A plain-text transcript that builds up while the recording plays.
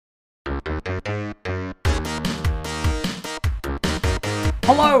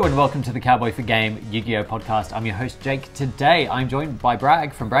Hello and welcome to the Cowboy for Game Yu-Gi-Oh podcast. I'm your host Jake. Today I'm joined by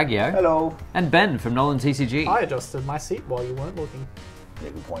Bragg from Braggio. Hello. And Ben from Nolan TCG. I adjusted my seat while you weren't looking. Yeah,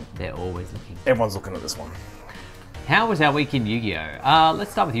 good point. They're always looking. Everyone's looking at this one. How was our week in Yu-Gi-Oh?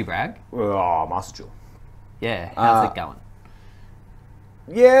 Let's start with you, Bragg. Oh, Master Jewel. Yeah, how's it going?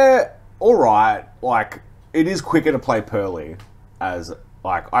 Yeah, alright. Like, it is quicker to play Pearly as,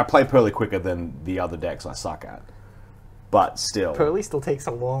 like, I play Pearly quicker than the other decks I suck at. But still. Pearly still takes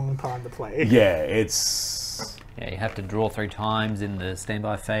a long time to play. Yeah, it's... Yeah, you have to draw 3 times in the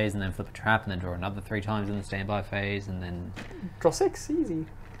standby phase and then flip a trap and then draw another 3 times in the standby phase and then... Draw 6, easy.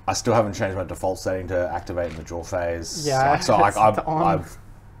 I still haven't changed my default setting to activate in the draw phase. Yeah, like, so like, I've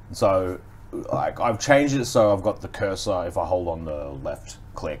I've changed it so I've got the cursor if I hold on the left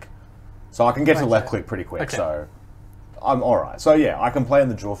click. So I can get to the left click pretty quick, so I'm alright. So yeah, I can play in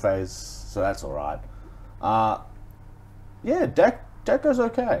the draw phase, so that's alright. Yeah, deck goes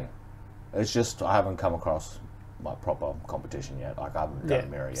okay. It's just I haven't come across my proper competition yet. Like I haven't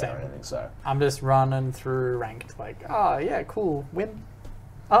done mirror yet or anything, so... I'm just running through ranked, like, oh yeah, cool, win.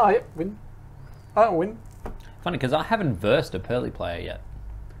 Oh yeah, win. Oh, win. Funny, because I haven't versed a Pearly player yet.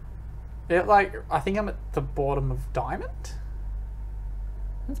 Yeah, like, I think I'm at the bottom of Diamond.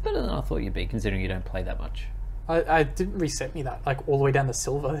 That's better than I thought you'd be, considering you don't play that much. I didn't reset me that, like, all the way down to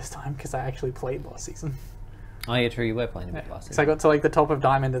Silver this time, because I actually played last season. Oh yeah, true, you were playing a bit last So season. I got to, like, the top of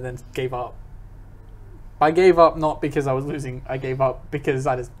Diamond and then gave up. I gave up not because I was losing, I gave up because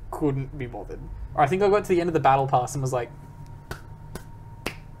I just couldn't be bothered. Or I think I got to the end of the battle pass and was like,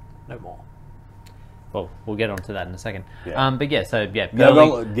 no more. Well, we'll get onto that in a second. Yeah. But yeah, so yeah, No,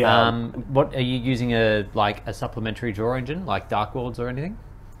 Pearly, yeah. what are you using a supplementary draw engine like Dark Worlds or anything?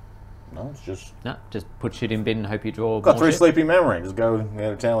 No, it's just... No, just put shit in bin and hope you draw. Got more 3 shit. Sleepy Memory. Just go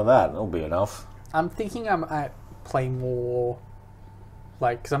to town with that. It'll be enough. I'm thinking I might play more,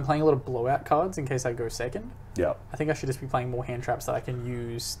 like, because I'm playing a lot of blowout cards in case I go second. Yeah. I think I should just be playing more hand traps that I can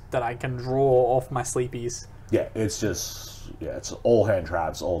use, that I can draw off my sleepies. Yeah, it's just... Yeah, it's all hand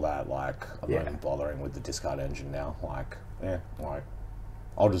traps, all that. Like, I'm not Yeah. even bothering with the discard engine now. Like, yeah, like...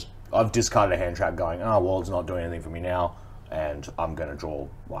 I've discarded a hand trap going, oh, well, it's not doing anything for me now, and I'm going to draw,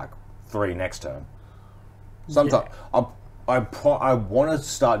 like, 3 next turn. Sometimes... I want to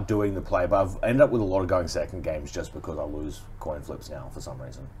start doing the play, but I've ended up with a lot of going second games just because I lose coin flips now for some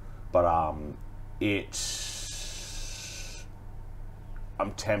reason. But I'm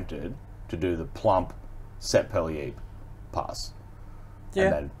tempted to do the plump set Pearly pass,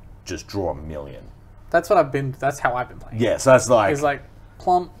 and then just draw a million. That's how I've been playing. Yeah, so that's like... It's like,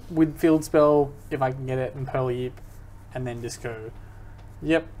 plump with field spell, if I can get it, and Pearly Eep, and then just go,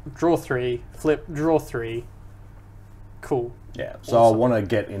 yep, draw 3, flip, draw 3. Cool. Yeah, so awesome. I want to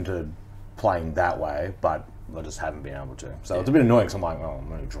get into playing that way, but I just haven't been able to. So it's a bit annoying because I'm like, oh,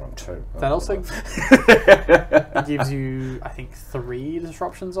 I'm only drawing 2. That also gives you, I think, 3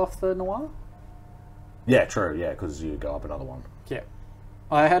 disruptions off the Noir. Yeah, true. Yeah, because you go up another one. Yeah.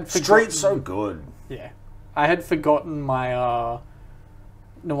 I had forgotten... Street's so good. Yeah. I had forgotten my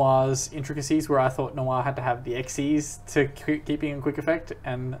Noir's intricacies, where I thought Noir had to have the Xyz to keeping in quick effect,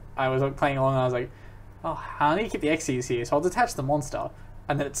 and I was playing along and I was like, oh, I need to keep the Xyz here, so I'll detach the monster,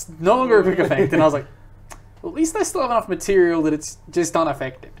 and then it's no longer a quick effect, and I was like, well, at least I still have enough material that it's just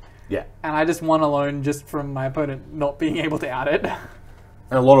unaffected. Yeah. And I just won alone just from my opponent not being able to out it. And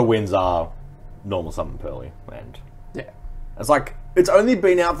a lot of wins are normal summon Pearly, and Yeah. it's like, it's only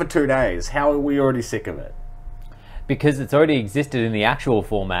been out for 2 days. How are we already sick of it? Because it's already existed in the actual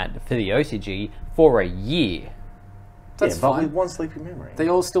format for the OCG for a year. That's yeah, but fine. with 1 Sleepy Memory. They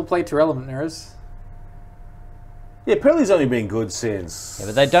all still play 2 element mirrors. Yeah, Pearly's only been good since... Yeah,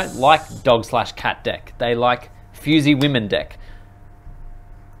 but they don't like dog/cat deck. They like fusy women deck.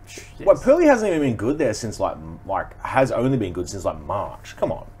 Yes. Well, Pearly hasn't even been good there since, has only been good since, March.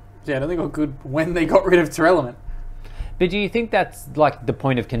 Come on. Yeah, I don't think it got good when they got rid of 2 element. But do you think that's, the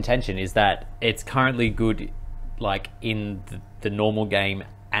point of contention, is that it's currently good, in the normal game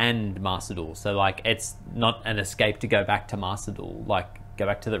and Master Duel? So, it's not an escape to go back to Master Duel, go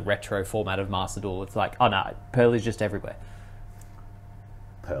back to the retro format of Master Duel. It's like, oh no, Pearly's just everywhere.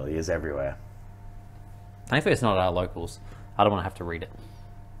 Pearly is everywhere. Thankfully it's not our locals. I don't want to have to read it.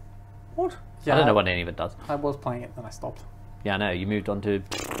 What? Yeah, I don't know what any of it does. I was playing it, then I stopped. Yeah, I know, you moved on to...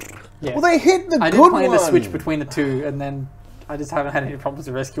 Yeah. Well, they hit the I good did play one. the switch between the 2, and then I just haven't had any problems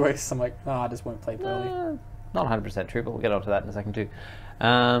with Rescue Ace, so I'm like, no, I just won't play Pearly. Not 100% true, but we'll get onto that in a second too.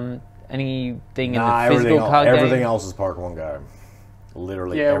 Anything in Nah, the physical card game? everything else is Pokemon Go.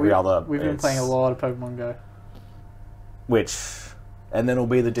 Literally every other... We've been playing a lot of Pokemon Go. Which... And then it'll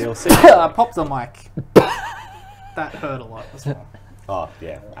be the DLC. I popped the mic. That hurt a lot as well. Oh,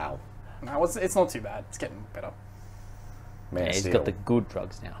 yeah. Ow. No, it's not too bad. It's getting better. Man, Yeah, he's Steel. got the good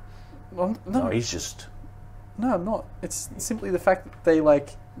drugs now. Well, No, he's just... No, I'm not. It's simply the fact that they, like,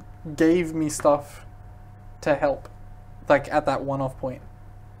 gave me stuff to help. Like, at that one-off point.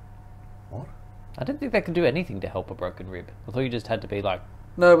 What? I don't think they could do anything to help a broken rib. I thought you just had to be like,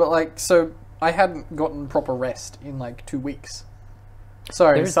 No, but, like, so I hadn't gotten proper rest in, like, 2 weeks.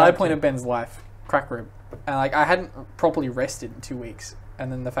 Sorry, There is side that point too. of Ben's life. Crack rib. And, like, I hadn't properly rested in 2 weeks.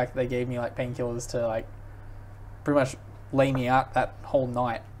 And then the fact that they gave me, like, painkillers to, like, pretty much lay me out that whole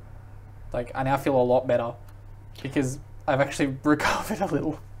night. Like, I now feel a lot better. Because I've actually recovered a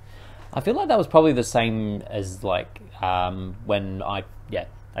little. I feel like that was probably the same as like when I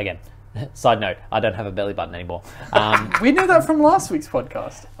again. Side note, I don't have a belly button anymore. We knew that from last week's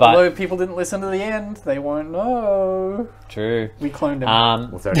podcast. But- Although people didn't listen to the end, they won't know. True. We cloned him.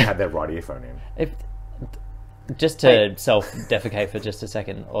 Well, if they only had their right earphone in. If just to self-defecate for just a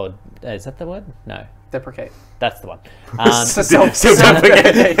second, or is that the word? No, Deprecate. that's the one.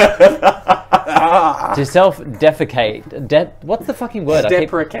 To self-defecate. What's the fucking word?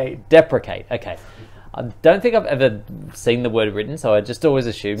 Deprecate. Deprecate. Okay. I don't think I've ever seen the word written, so I just always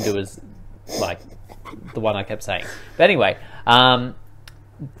assumed it was like the one I kept saying. But anyway, I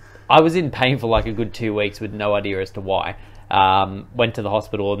was in pain for like a good 2 weeks with no idea as to why. Went to the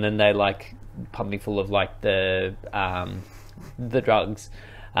hospital and then they like pumped me full of like the drugs.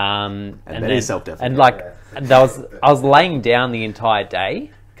 And then you self-defecate. And like I was laying down the entire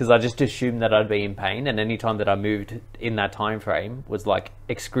day because I just assumed that I'd be in pain, and any time that I moved in that time frame was like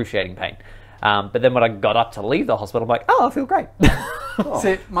excruciating pain. But then when I got up to leave the hospital, I'm like, oh, I feel great.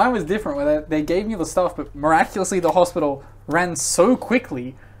 See, mine was different where they gave me the stuff, but miraculously the hospital ran so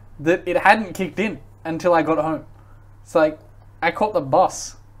quickly that it hadn't kicked in until I got home. It's like, I caught the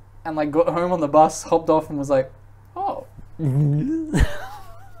bus and like got home on the bus, hopped off and was like, oh,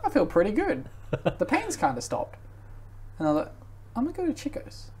 I feel pretty good. The pain's kind of stopped. And I was like, I'm going to go to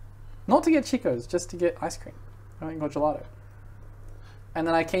Chico's. Not to get Chico's, just to get ice cream. I went and got gelato. And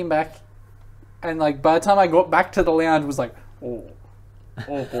then I came back and like by the time I got back to the lounge, it was like, oh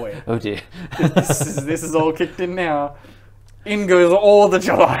boy. Oh dear. This is all kicked in now. In goes all the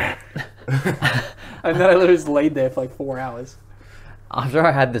gelato. And then I literally just laid there for like 4 hours. After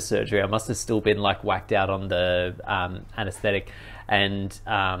I had the surgery, I must have still been like whacked out on the anesthetic, and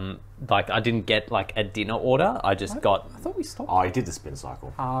like I didn't get like a dinner order. I just got. I thought we stopped. Oh, he did the spin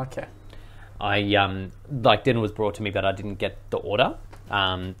cycle. Oh, okay. Like dinner was brought to me, but I didn't get the order.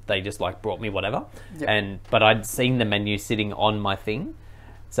 They just like brought me whatever, Yep. But I'd seen the menu sitting on my thing,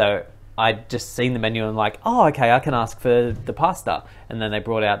 so I'd just seen the menu and like, oh, okay, I can ask for the pasta, and then they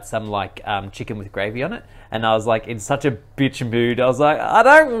brought out some like chicken with gravy on it, and I was like in such a bitch mood. I was like, I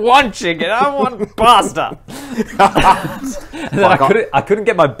don't want chicken, I want pasta. And then I couldn't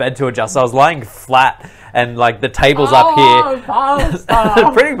get my bed to adjust. So I was lying flat, and like the table's up here.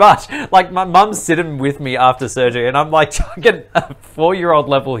 Pasta. Pretty much. Like my mum's sitting with me after surgery, and I'm like chugging a 4-year-old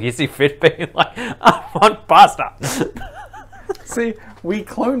level hissy fit, being like, I want pasta. See, we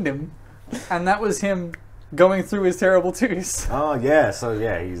cloned him, and that was him going through his terrible twos. Oh, yeah. So,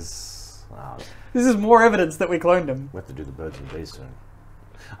 yeah, he's... This is more evidence that we cloned him. we have to do the birds and bees soon.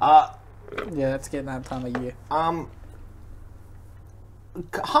 Yeah, it's getting that time of year.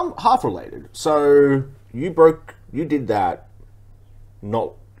 Half related. So, you did that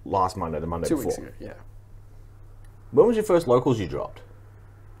not last Monday, the Monday 2 before. weeks ago, yeah. When was your first locals you dropped?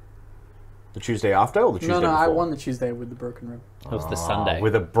 The Tuesday after or the Tuesday No, before? I won the Tuesday with the broken rib. It was the Sunday.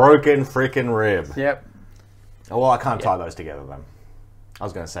 With a broken freaking rib. Yep. Oh, well, I can't tie those together then. I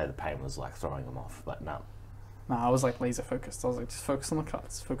was going to say the pain was like throwing them off, but no. No, I was like laser focused. I was like, just focus on the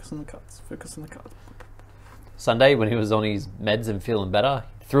cuts, focus on the cuts, focus on the cuts. Sunday, when he was on his meds and feeling better,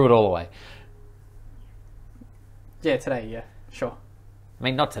 he threw it all away. Yeah, today, yeah, sure. I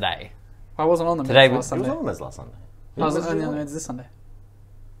mean, not today. I wasn't on the Today meds was- last He was Sunday. on those last Sunday. I was only on the meds this Sunday.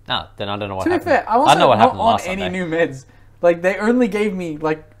 No, then I don't know what To be happened. fair, I don't wasn't know what not happened on last any Sunday. new meds. Like, they only gave me,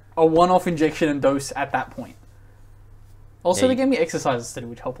 like, a one-off injection and dose at that point. Also, Yeah, they you- gave me exercises to do,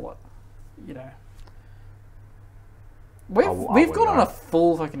 which help a lot. You know. I We've wouldn't gone on know. a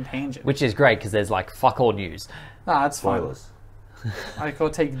full fucking tangent. Which is great, because there's like fuck all news. Nah, that's fine. Spoilers. I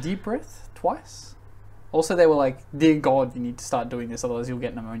gotta take a deep breath twice. Also, they were like, dear God, you need to start doing this, otherwise you'll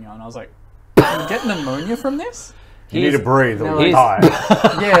get pneumonia. And I was like, you get pneumonia from this? You need to breathe or No, you he's- die.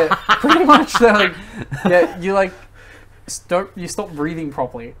 Yeah, pretty much. They're like, yeah, you like, you stop breathing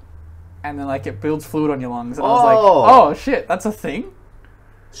properly. And then like it builds fluid on your lungs. And I was like, Oh. oh shit, that's a thing?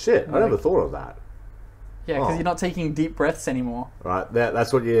 Shit, I never thought of that. Yeah, because Oh. you're not taking deep breaths anymore. Right,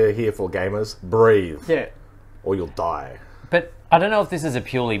 that's what you're here for, gamers. Breathe, Yeah. or you'll die. But I don't know if this is a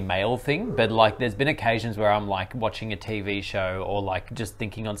purely male thing, but like there's been occasions where I'm like watching a TV show or like just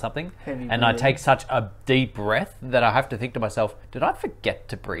thinking on something Heavy and I breathing. take such a deep breath that I have to think to myself, did I forget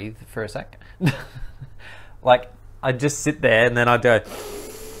to breathe for a sec? Like I just sit there and then I go,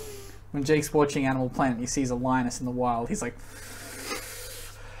 When Jake's watching Animal Planet, he sees a lioness in the wild. He's like,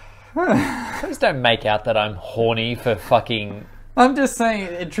 please don't make out that I'm horny for fucking... I'm just saying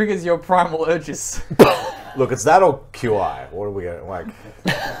it triggers your primal urges. Look, it's that or QI. What are we going to, like...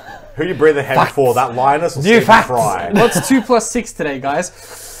 Who you breathing heavy for? That lioness or New Stephen facts. Fry? What's 2 + 6 today, guys?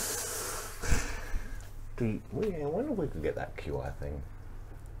 I wonder if we could get that QI thing.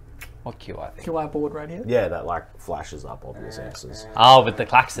 What QI thing? QI board right here. Yeah, that like flashes up obvious answers. Oh, with the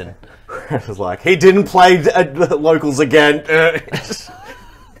klaxon. It's like, he didn't play locals again.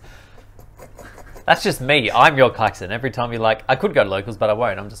 That's just me. I'm your klaxon. Every time you're like, I could go to locals, but I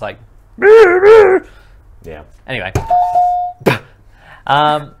won't. I'm just like... Yeah. Anyway.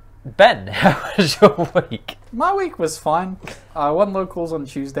 Ben, how was your week? My week was fine. I won locals on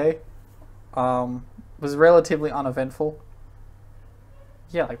Tuesday. Was relatively uneventful.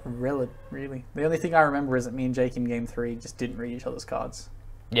 Yeah, like really. The only thing I remember is that me and Jake in game 3 just didn't read each other's cards.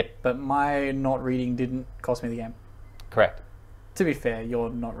 Yep, But my not reading didn't cost me the game. correct. To be fair, you're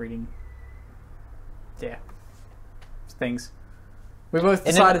not reading. Yeah. Things. We both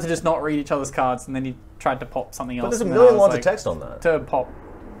decided to just not read each other's cards, and then he tried to pop something else. But there's a and then million I was lines like, of text on that. To pop.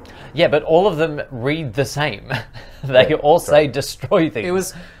 Yeah, but all of them read the same. They all say destroy things. It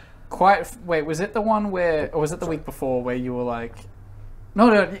was quite. Wait, was it the one where, or was it the week before where you were like,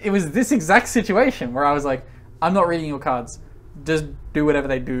 no, it was this exact situation where I was like, I'm not reading your cards, just do whatever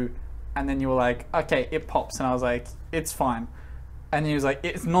they do, and then you were like, okay, it pops, and I was like, it's fine, and he was like,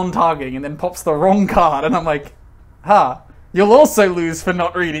 it's non-targeting, and then pops the wrong card, and I'm like, you'll also lose for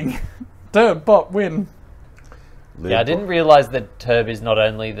not reading. Duh, pop, win. Yeah, I didn't realize that Turb is not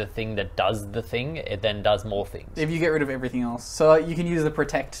only the thing that does the thing, it then does more things. If you get rid of everything else, so you can use the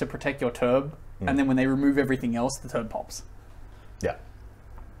protect to protect your Turb, and then when they remove everything else, the Turb pops. Yeah.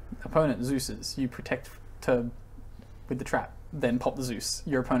 Opponent Zeus's, you protect Turb with the trap, then pop the Zeus.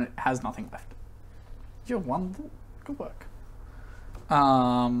 Your opponent has nothing left. You're one. Good work.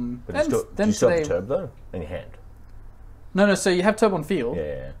 But do you still have the Turb though in your hand? No. So you have Turb on field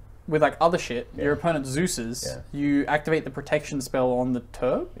Yeah. with like other shit. Your opponent Zeus's. Yeah. You activate the protection spell on the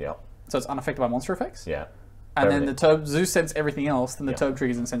Turb, Yeah. so it's unaffected by monster effects. Yeah. And then the Turb Zeus sends everything else. Then the Turb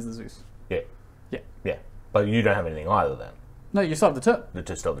triggers and sends the Zeus. Yeah. Yeah. Yeah. But you don't have anything either then. No, you still have the Turb.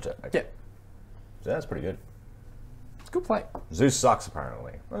 The still the Turb. Okay. Yeah. So that's pretty good. It's good play. Zeus sucks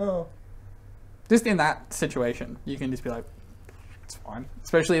apparently. Oh. Just in that situation, you can just be like, it's fine.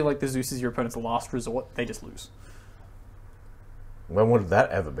 Especially if like the Zeus is your opponent's last resort, they just lose. When would that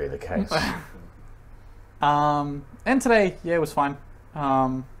ever be the case? And today, yeah, it was fine.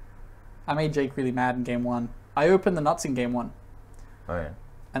 I made Jake really mad in game 1. I opened the nuts in game 1. Oh yeah.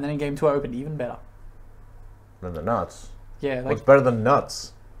 And then in game 2 I opened even better. Then the nuts. Yeah, like What's better than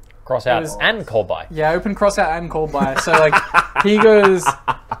nuts? Cross out was- and call by. yeah, I opened cross out and call by. So like he goes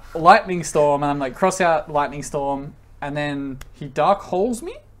lightning storm and I'm like cross out lightning storm and then he dark holes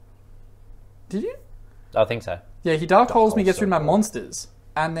me? Did you? I think so. Yeah, he dark holes me, hole's gets so rid of my cool. monsters,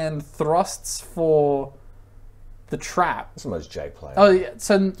 and then thrusts for the trap. That's the most Jake play. Oh, yeah,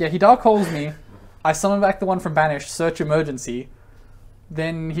 so yeah, he dark holes me. I summon back the one from Banish, search emergency.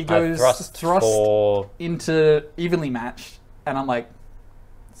 Then he goes thrust for... into evenly matched, and I'm like,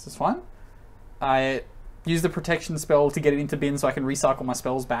 this is fine. I use the protection spell to get it into bin so I can recycle my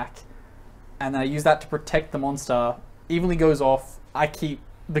spells back, and then I use that to protect the monster. Evenly goes off. I keep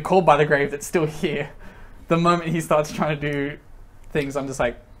the call by the grave that's still here. The moment he starts trying to do things, I'm just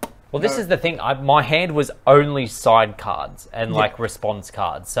like, Well, this No. is the thing. My hand was only side cards and like response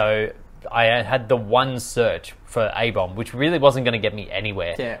cards. So I had the one search for A-Bomb, which really wasn't going to get me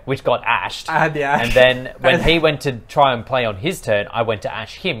anywhere, Yeah. which got ashed. I had the ash. And then when he went to try and play on his turn, I went to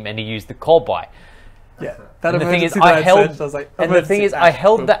ash him and he used the call by. yeah. That And the thing is, emergency that I I'd held, searched, I was like, and the thing emergency is, I ash,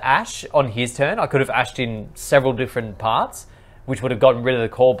 held boom. the ash on his turn. I could have ashed in several different parts, which would have gotten rid of the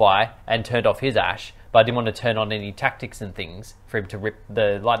call by and turned off his ash. But I didn't want to turn on any tactics and things for him to rip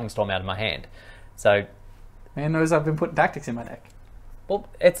the lightning storm out of my hand. So, Man knows I've been putting tactics in my deck. well,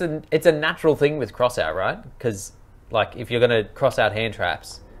 it's a natural thing with cross out, right? Because like if you're going to cross out hand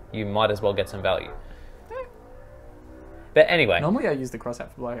traps, you might as well get some value. But anyway, Normally I use the cross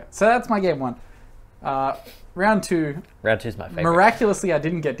out for blackout. So that's my game 1. Round 2, round 2 is my favorite. miraculously I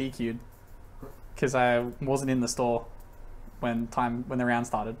didn't get DQ'd because I wasn't in the store when the round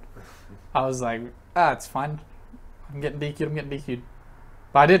started. I was like, it's fine. I'm getting DQ'd.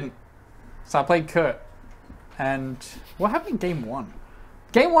 But I didn't. So I played Kurt, And what happened in game 1?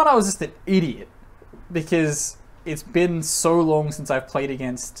 Game 1, I was just an idiot because it's been so long since I've played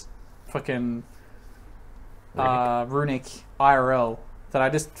against fucking Runic IRL that I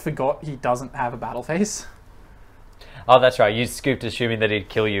just forgot he doesn't have a battle phase. Oh, that's right. You scooped assuming that he'd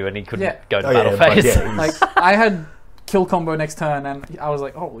kill you and he couldn't Yeah. go to Oh, battle yeah, but phase. yeah, Like, I had kill combo next turn, and I was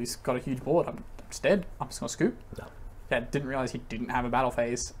like, oh, well, he's got a huge board. I'm just dead. I'm just going to scoop. No. Yeah, didn't realize he didn't have a battle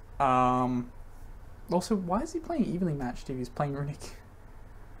phase. Also, why is he playing evenly matched if he's playing Runic?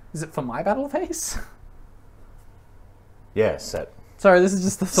 Is it for my battle phase? Yeah, set. Sorry, this is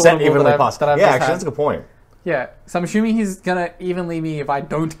just the thought Set of all evenly that I've, past. that I've Yeah, just actually, had. that's a good point. Yeah, so I'm assuming he's going to evenly me if I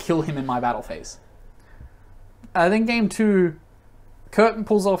don't kill him in my battle phase. Then game 2, Curtin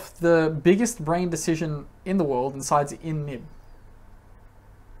pulls off the biggest brain decision in the world and sides in Nib.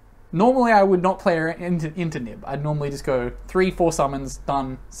 Normally, I would not play into Nib. I'd normally just go 3-4 summons,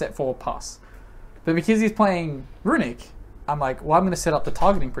 done, set 4, pass. But because he's playing Runic, I'm like, well, I'm going to set up the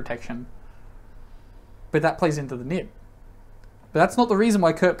targeting protection. But that plays into the Nib. But that's not the reason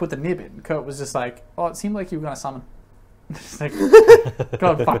why Kurt put the Nib in. Kurt was just like, oh, it seemed like you were going to summon. Just like,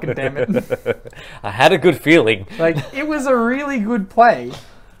 God fucking damn it. I had a good feeling. Like, it was a really good play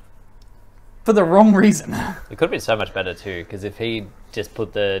for the wrong reason. It could have been so much better too, because if he just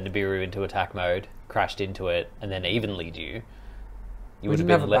put the Nibiru into attack mode, crashed into it, and then evenly'd you, He would have didn't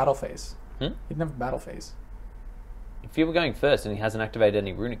been have a battle phase. Hmm? He didn't have a battle phase. If you were going first and he hasn't activated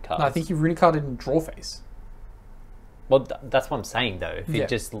any runic cards. No, I think he runic carded in draw phase. Well, that's what I'm saying though. If he Yeah.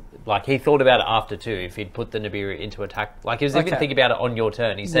 just like he thought about it after too. If he'd put the Nibiru into attack, like he was even Okay. thinking about it on your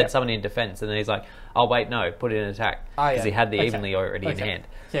turn. He said Yeah. someone in defense, and then he's like, "Oh wait, no, put it in attack," Ah, because yeah. he had the Okay. evenly already in Okay. hand.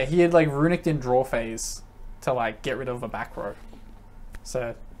 Yeah, he had like runicked in draw phase to like get rid of a back row.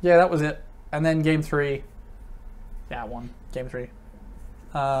 So yeah, that was it. And then game 3, yeah, I won game 3.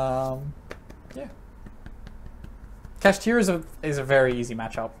 Yeah. Kashtira is a very easy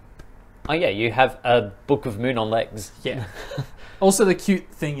matchup. Oh yeah, you have a Book of Moon on legs. Yeah. Also, the cute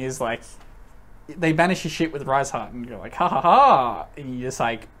thing is like they banish your shit with Rise Heart, and you're like, ha ha ha, and you just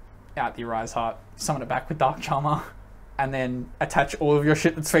like out your Rise Heart, summon it back with Dark Charmer, and then attach all of your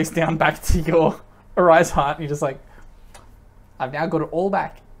shit that's face down back to your Rise Heart, and you're just like, I've now got it all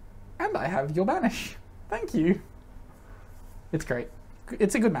back, and I have your banish. Thank you. It's great.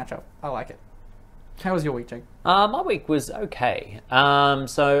 It's a good matchup. I like it. How was your week, Jake? My week was okay.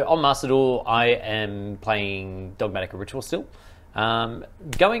 So on Master Duel, I am playing Dogmatic Ritual still.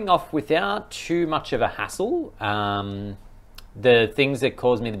 Going off without too much of a hassle. The things that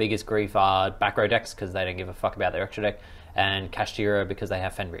cause me the biggest grief are back row decks because they don't give a fuck about their extra deck, and Kashtira because they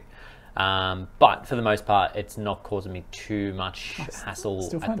have Fenrir. But for the most part, it's not causing me too much hassle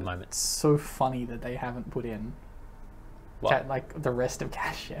Still at find the it moment. so funny that they haven't put in What? like the rest of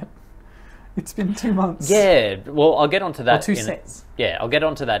Cash yet. It's been 2 months. Yeah, well, I'll get onto that. Or 2 sets. Yeah, I'll get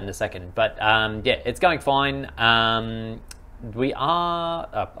onto that in a second. But yeah, it's going fine. We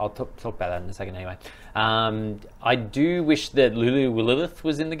are. I'll talk about that in a second anyway. I do wish that Lulu Lilith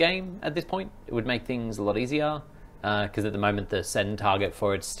was in the game at this point. It would make things a lot easier. Because at the moment, the send target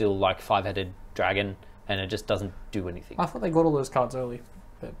for it's still like 5-headed dragon, and it just doesn't do anything. I thought they got all those cards early.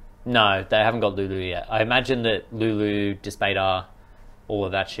 But No, they haven't got Lulu yet. I imagine that Lulu, Disbadar, all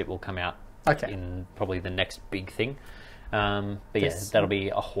of that shit will come out okay. in probably the next big thing. But yeah, This- that'll be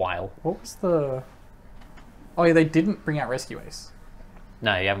a while. What was the... Oh yeah, they didn't bring out Rescue Ace.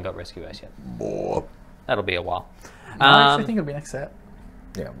 No, you haven't got Rescue Ace yet. More. That'll be a while. I actually think it'll be next set.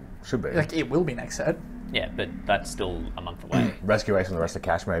 Yeah, should be. Like, it will be next set. Yeah, but that's still a month away. Rescue Ace and the rest of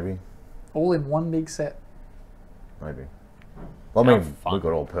Cash, maybe. All in one big set. Maybe. Well, I mean, fun. we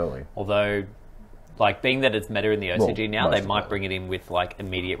got all Pearly. Although, like, being that it's meta in the OCG Well, now, they most might of bring it in with, like,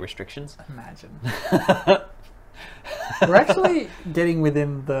 immediate restrictions. Imagine. We're actually getting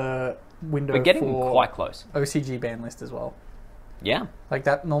within the window We're getting for quite close. OCG ban list as well. Yeah. Like,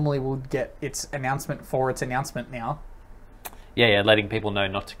 that normally would get its announcement for its announcement now. Yeah, letting people know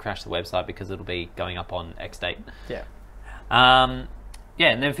not to crash the website because it'll be going up on X date. Yeah. Yeah,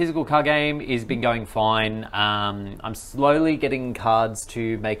 and then physical card game has been going fine. I'm slowly getting cards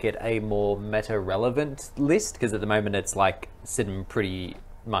to make it a more meta-relevant list because at the moment it's like sitting pretty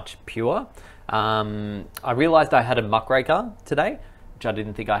much pure. I realised I had a Muckraker today, which I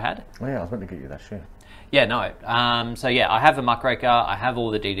didn't think I had. Oh, yeah, I was meant to get you that shit. Yeah, no. So yeah, I have a Muckraker. I have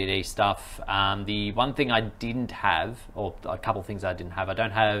all the DDD stuff. The one thing I didn't have, or a couple things I didn't have, I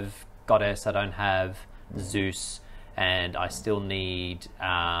don't have Goddess. I don't have Zeus, and I still need.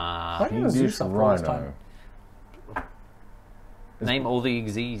 Why do you have Zeus up for all this time? Name all the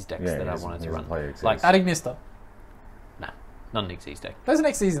Xyz decks Yeah, that I he wanted to doesn't run. play Xyz. Like, Adding Mister. nah, not an Xyz deck. There's an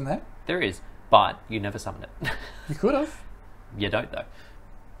Xyz in there. There is. but you never summon it. You could have. You don't though.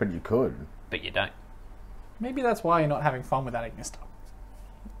 But you could. But you don't. Maybe that's why you're not having fun with that Ignister.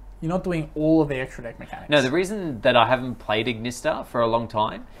 You're not doing all of the extra deck mechanics. No, the reason that I haven't played Ignister for a long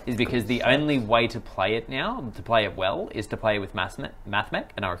time is because the only way to play it now, to play it well, is to play it with Mathmech,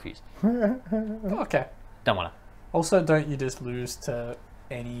 and I refuse. Okay. Don't want to. Also, don't you just lose to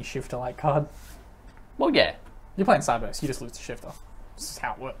any Shifter-like card? Well, yeah. You're playing Cyberse, you just lose to Shifter. This is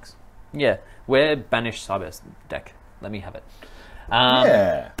how it works. Yeah. We're banished Cyberse deck. Let me have it.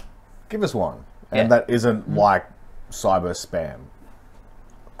 Yeah. Give us one. And Yeah. that isn't like cyber spam.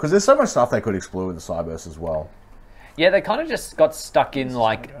 Because there's so much stuff they could explore with the Cyberse as well. Yeah, they kind of just got stuck in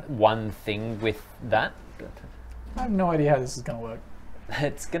like one thing with that. I have no idea how this is going to work.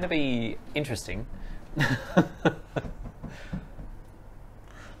 It's going to be interesting.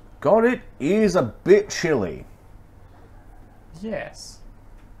 God, it is a bit chilly. Yes.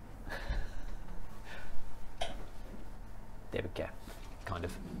 There we go. Kind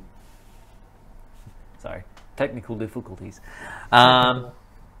of. Sorry. Technical difficulties.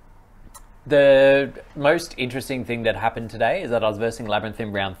 The most interesting thing that happened today is that I was versing Labyrinth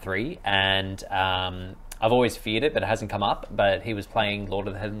in round 3, and I've always feared it, but it hasn't come up. But he was playing Lord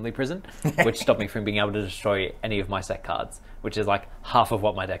of the Heavenly Prison, which stopped me from being able to destroy any of my set cards, which is like half of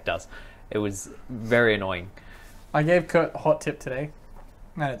what my deck does. It was very annoying. I gave Kurt a hot tip today,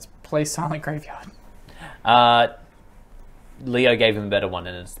 and it's play Silent Graveyard. Leo gave him a better one,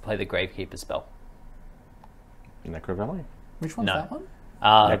 and it's to play the Gravekeeper spell. Necro Valley? Which one's No. that one?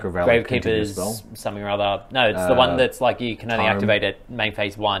 Necro Valley Gravekeeper's continuous spell? something or other. No, it's the one that's like you can only activate it main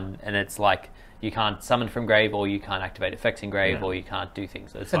phase 1, and it's like you can't summon from grave, or you can't activate effects in grave, or you can't do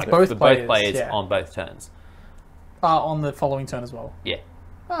things. It's like both for players, both players yeah. on both turns. On the following turn as well. Yeah.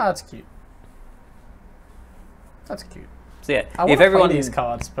 Ah, that's cute. That's cute. So yeah, I want to play these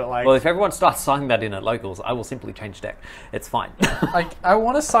cards, but like, well, if everyone starts signing that in at locals, I will simply change deck. It's fine. like I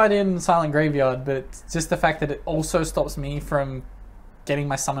want to side in Silent Graveyard, but it's just the fact that it also stops me from getting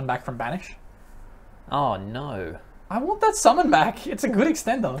my summon back from Banish. Oh no. I want that summon back. It's a good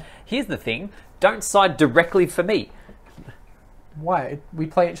extender. Here's the thing: don't side directly for me. Why? We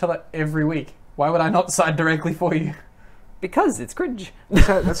play each other every week. Why would I not side directly for you? Because it's cringe.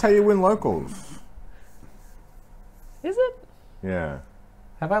 That's how you win locals. Is it? Yeah.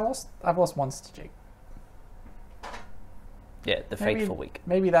 Have I lost? I've lost once to Jake. Yeah, the fateful week.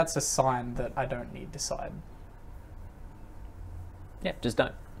 Maybe that's a sign that I don't need to side. Yeah, just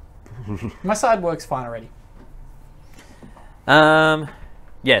don't. My side works fine already.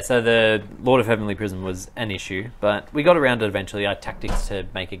 Yeah, so the Lord of Heavenly Prison was an issue, but we got around it eventually. I had tactics to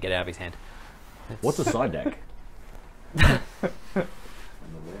make it get out of his hand. What's a side deck?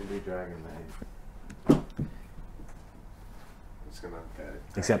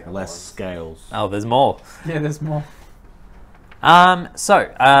 Except less scales. Oh, there's more. Yeah, there's more.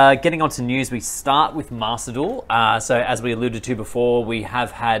 Getting on to news, we start with Master Duel. So, as we alluded to before, we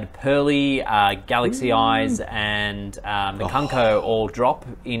have had Pearly, Galaxy Eyes, and Mikanko all drop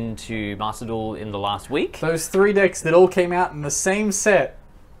into Master Duel in the last week. Those 3 decks that all came out in the same set.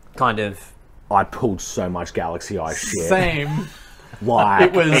 Kind of. I pulled so much Galaxy Eye shit. Same.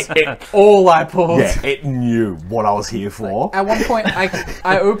 Like, It was all I pulled. yeah, it knew what I was here for. At one point,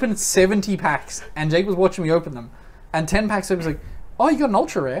 I opened 70 packs, and Jake was watching me open them. And 10 packs in, he was like, oh, you got an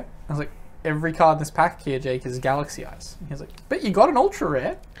ultra rare? I was like, every card in this pack here, Jake, is Galaxy Eyes. And he was like, but you got an ultra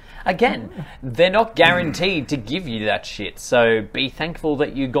rare. Again, they're not guaranteed to give you that shit, so be thankful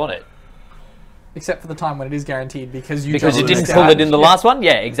that you got it. Except for the time when it is guaranteed because you Because you just didn't missed pull out. it in the last one?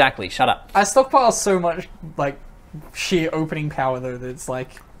 Yeah, exactly. Shut up. I stockpile so much, like, sheer opening power, though, that it's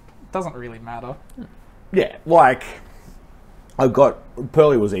like, it doesn't really matter. Yeah, like, I got...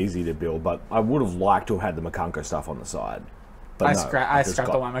 Pearly was easy to build, but I would have liked to have had the Mikanko stuff on the side. But I no, scrapped just the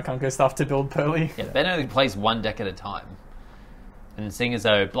Waimakonko stuff to build Pearly. Yeah, Ben only plays one deck at a time. And seeing as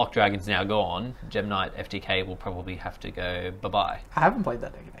though Block Dragon's now gone, Gem Knight FTK will probably have to go bye-bye. I haven't played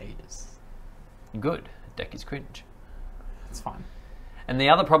that deck in ages. Good. The deck is cringe. It's fine. And the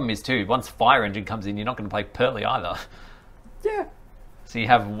other problem is too, once Fire Engine comes in, you're not going to play Pearly either. Yeah. So you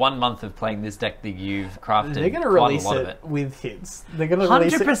have 1 month of playing this deck that you've crafted They're going to quite release a lot of it it. with hits. They're going to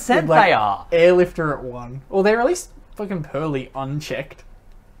release it 100% with, like, they are. Airlifter at 1. Well, they released fucking Pearly unchecked.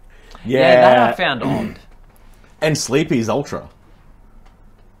 Yeah, that I found odd. And Sleepy's Ultra.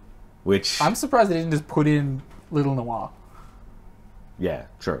 Which... I'm surprised they didn't just put in Little Noir. Yeah,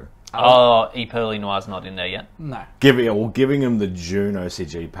 true. Oh, E-Pearly Noir's not in there yet. No. Giving him the June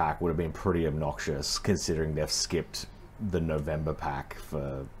OCG pack would have been pretty obnoxious, considering they've skipped the November pack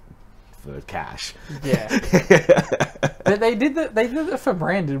for for cash. Yeah. But they did that for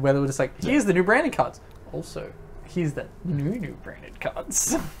branded, where they were just like, here's the new branded cards. Also, here's the new branded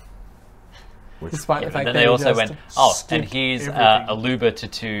cards. Despite the fact then that they also went, and skipped here's everything. a Luba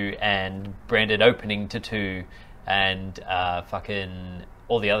tattoo and branded opening tattoo and fucking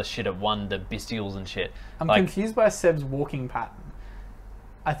all the other shit at one, the bestials and shit. I'm like, confused by Seb's walking pattern.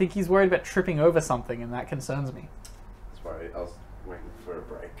 I think he's worried about tripping over something, and that concerns me. Sorry, I was waiting for a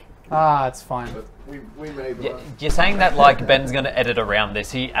break. Ah, it's fine. But we made Yeah, one. you're saying that like Ben's going to edit around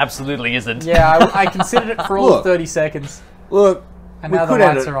this. He absolutely isn't. Yeah, I considered it for all Look. of 30 seconds. Look, And we now the could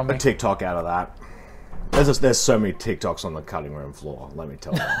lights edit are on me. a TikTok out of that. There's so many TikToks on the cutting room floor. Let me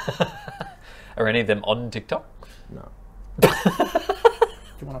tell you. Are any of them on TikTok? No. Do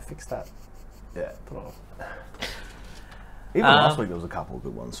you want to fix that? Yeah. Put it off. Even last week there was a couple of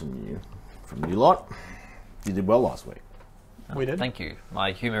good ones from you lot. You did well last week. We did. Thank you.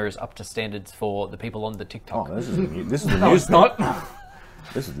 My humour is up to standards for the people on the Oh, TikTok. this is the No, news it's bit. not.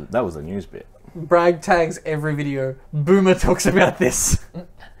 That was the news bit. Bragg tags every video. Boomer talks about this.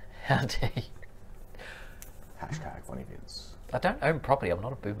 How dare you? Hashtag funny vids. I don't own property. I'm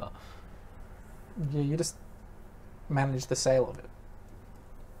not a boomer. Yeah, you just manage the sale of it.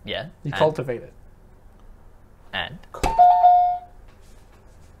 Yeah. You and- cultivate it. And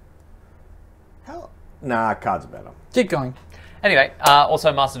Hell, nah, cards are better. Keep going. anyway,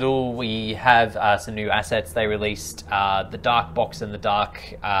 also Master Duel, we have some new assets. They released the dark box and the dark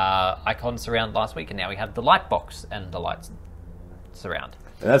icon surround last week, and now we have the light box and the light surround.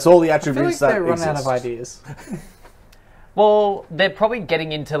 And that's all the I feel like attributes that they're running exist. out of ideas. Well, they're probably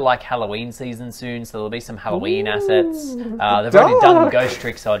getting into like Halloween season soon, so there'll be some Halloween assets. They've already done dark. Ghost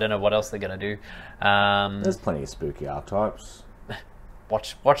Trick, so I don't know what else they're going to do. There's plenty of spooky archetypes.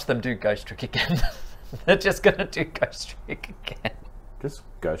 Watch them do Ghost Trick again. They're just going to do Ghost Trick again. Just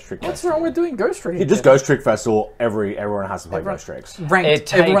Ghost Trick What's Festival. wrong with doing Ghost Trick? Yeah, just Ghost Trick Festival. Everyone has to play Everyone- Ghost Tricks. Ranked.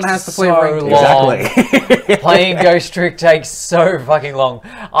 It Everyone takes has to play so ranked. long. Exactly. Playing Ghost Trick takes so fucking long.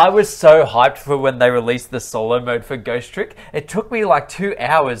 I was so hyped for when they released the solo mode for Ghost Trick. It took me like 2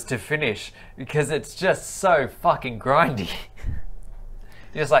 hours to finish because it's just so fucking grindy.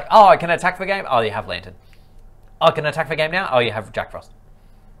 You're just like, oh, I can attack for game? Oh, you have Lantern. Oh, I can attack for game now? Oh, you have Jack Frost.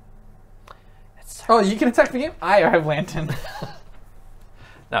 It's so... Oh, you can attack the game? I have Lantern.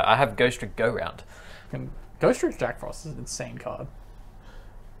 No, I have Ghost Trick Go Round. Ghost Trick Jack Frost is an insane card.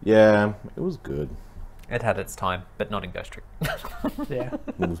 Yeah, it was good. It had its time, but not in Ghost Trick. Yeah.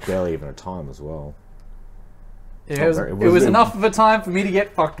 It was barely even a time as well. Yeah, it very- was enough of a time for me to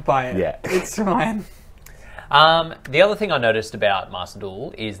get fucked by it. Yeah. It's fine. The other thing I noticed about Master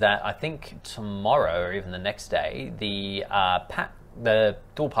Duel is that I think tomorrow or even the next day, the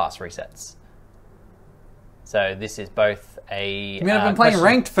Duel Pass resets. So this is both a... I mean, I've been playing question-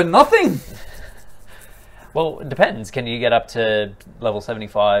 ranked for nothing. Well, it depends. Can you get up to level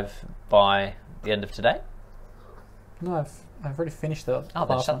 75 by the end of today? No, I've already finished the Oh,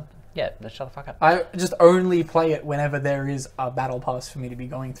 then last one. then shut the fuck up. I just only play it whenever there is a battle pass for me to be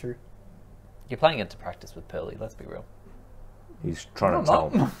going through. You're playing it to practice with Pearly, let's be real. He's trying I'm to tell.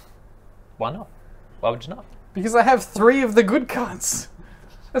 not. Why not? Why would you not? Because I have 3 of the good cards.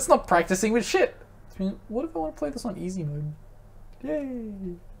 That's not practicing with shit. I mean, what if I want to play this on easy mode?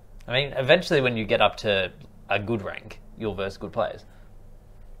 Yay. I mean, eventually when you get up to a good rank, you'll verse good players.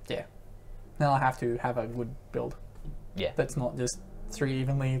 Yeah. Then I'll have to have a good build. Yeah. That's not just 3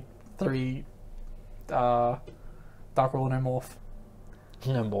 evenly, 3 Dark Roll no morph,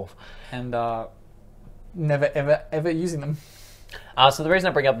 No more. and never ever using them. So the reason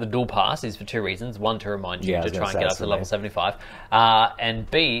I bring up the Duel Pass is for 2 reasons. One, to remind you Yeah, I to was try gonna and get say up to that's level 75. And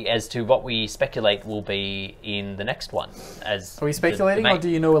B, as to what we speculate will be in the next one. As Are we speculating, or do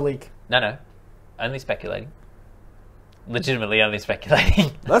you know a leak? No. Only speculating. Legitimately only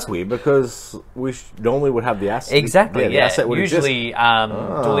speculating. That's weird because we normally would have the asset. Exactly, the yeah. asset would exist. Usually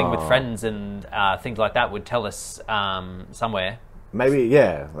dueling with friends and things like that would tell us somewhere. Maybe,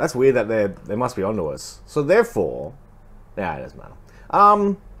 yeah. That's weird that they must be onto us. So therefore, yeah, it doesn't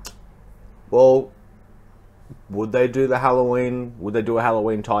matter. Well, would they do the Halloween? Would they do a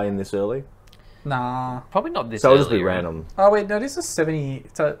Halloween tie-in this early? Nah. Probably not this So early. it'll just be right? random. Oh wait, no, this is 70.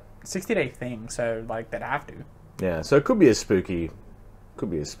 It's a 60-day thing, so like they'd have to. Yeah. So it could be a spooky. Could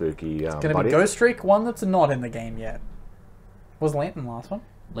be a spooky. Gonna buddy. be Ghost Trick, one that's not in the game yet. Was Lantern the last one?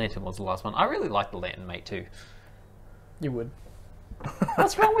 Lantern was the last one. I really like the Lantern Mate too. You would.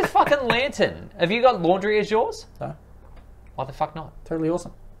 What's wrong with fucking Lantern? Have you got Laundry as yours? So, Why the fuck not? totally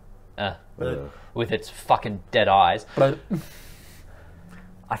awesome. With its fucking dead eyes. But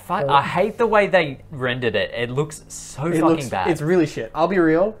I hate the way they rendered it. It looks so fucking bad. It's really shit. I'll be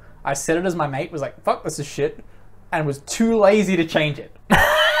real. I set it as my mate, was like, fuck, this is shit, and was too lazy to change it.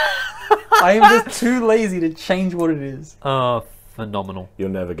 I am just too lazy to change what it is. Oh, phenomenal. You'll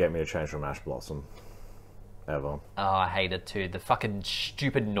never get me to change from Ash Blossom. Ever. Oh, I hate it too. The fucking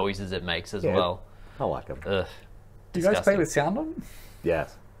stupid noises it makes as Yeah. well. I like them. Ugh. Do you guys play Disgusting. with sound on?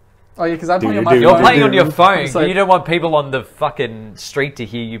 Yes. Oh yeah, because I'm playing on you my do? You're phone. playing on your phone. It's like- You don't want people on the fucking street to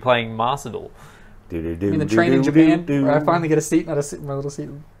hear you playing Master Duel. in the train in Japan, where I finally get a seat and I sit in my little seat.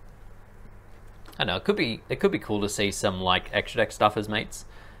 I know, it could be cool to see some like extra deck stuff as mates.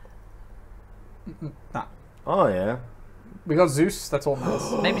 Nah. Oh, yeah. We got Zeus, that's all it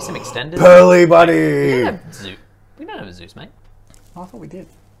is. Maybe some extended. Pearly We buddy! don't have Zeus. We don't have a Zeus, mate. Oh, I thought we did.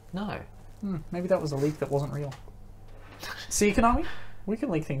 No. Maybe that was a leak that wasn't real. See, Konami? We can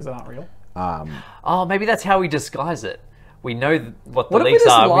leak things that aren't real. Oh, maybe that's how we disguise it. We know what the What if we leaks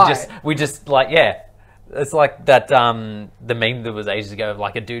just are. lie? We just like, yeah. It's like that the meme that was ages ago of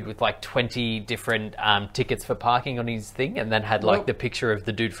like a dude with like 20 different tickets for parking on his thing, and then had like Well- the picture of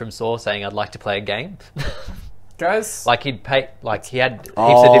the dude from Saw saying, "I'd like to play a game." Guys, Like he had heaps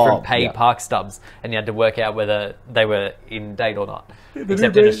of different pay yeah. park stubs, and you had to work out whether they were in date or not. new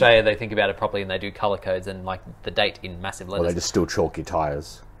Except in game- Australia, they think about it properly and they do color codes and like the date in massive Or letters. they just still chalky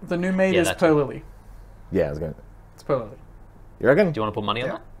tires. the new maid Yeah, is that Per too. Lily. Yeah, I was going to... It's Per Lily. You reckon? Do you want to put money on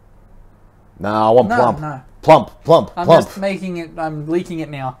Yeah. that? No, I want No, plump. no. Plump, plump, I'm plump. just making it, I'm leaking it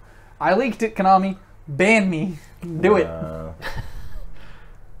now. I leaked it, Konami. Ban me. Do it.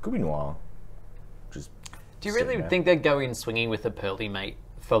 Could be Noir. Just Do you sitting really there. think they'd go in swinging with a Pearly mate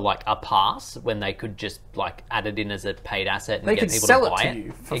for like a pass when they could just like add it in as a paid asset and They get could people sell to it buy to it?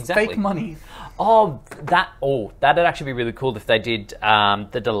 you for Exactly. fake money. That'd actually be really cool if they did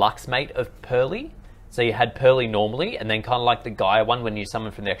the deluxe mate of Pearly. So you had Pearly normally, and then kind of like the Gaia one, when you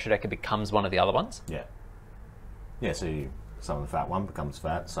summon from the extra deck, it becomes one of the other ones. Yeah. Yeah, so you summon the fat one becomes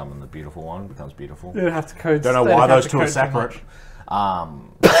fat, summon the beautiful one becomes beautiful. They'd have to code. Don't know they'd why have those to two are code so separate. much.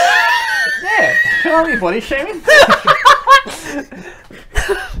 Yeah, Konami body shaming.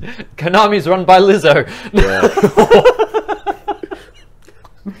 Konami's run by Lizzo.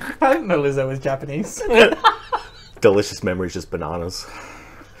 I didn't know Lizzo was Japanese. Delicious memories, just bananas.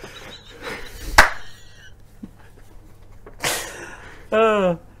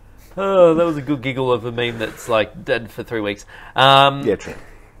 Oh, that was a good giggle of a meme that's like dead for 3 weeks. Yeah, true.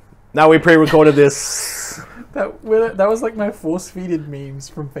 Now we pre-recorded this. That was like my force-feeded memes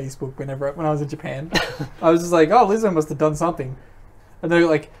from Facebook when I was in Japan. I was just like, oh, Lizzo must have done something. And they're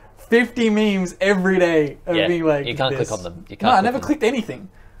like 50 memes every day of Yeah, being like, you can't this. click on them. You can't No, I click never on them. clicked anything.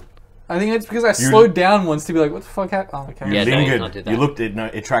 I think it's because I slowed down once to be like, what the fuck happened? Oh, okay. You Yeah, no, you lingered. can't do that. You looked.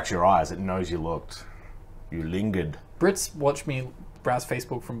 It tracks your eyes. It knows you looked. You lingered. Brits watched me browse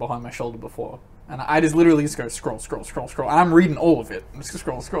Facebook from behind my shoulder before. And I just literally just go scroll, scroll, scroll, scroll. And I'm reading all of it. I'm just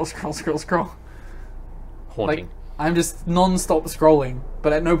scroll, scroll, scroll, scroll, scroll. Haunting. Like, I'm just non-stop scrolling,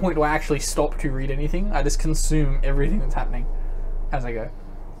 but at no point do I actually stop to read anything. I just consume everything that's happening as I go.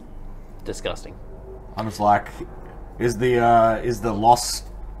 Disgusting. I'm just like, is the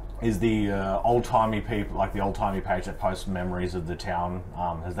old timey people, like the old timey page that posts memories of the town,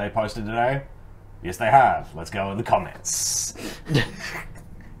 has they posted today? Yes, they have. Let's go in the comments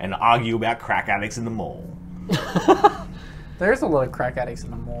and argue about crack addicts in the mall. There's a lot of crack addicts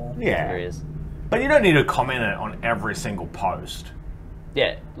in the mall. Yeah, There he is. but you don't need to comment on every single post.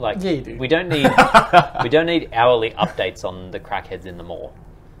 Yeah, like Yeah, you do. we don't need hourly updates on the crackheads in the mall.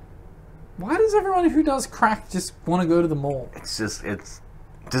 Why does everyone who does crack just want to go to the mall? It's just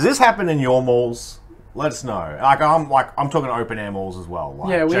Does this happen in your malls? Let us know. I'm talking open air malls as well.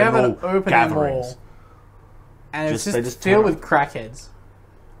 Like Yeah, we have an general open air gatherings. mall, and it's They just just filled turn with crackheads.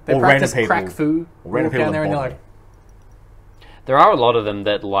 They Or practice random crack people. food. Or random Walk people down there in and they're bottom. like, There are a lot of them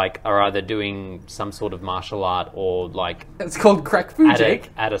that like are either doing some sort of martial art or like it's called crack food, Jake.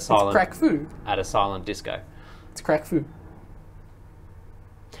 at a It's silent crack food. at a silent disco. It's crack food.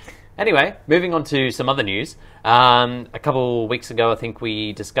 Anyway, moving on to some other news. A couple weeks ago, I think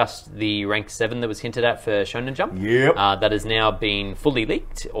we discussed the rank 7 that was hinted at for Shonen Jump. Yep. That has now been fully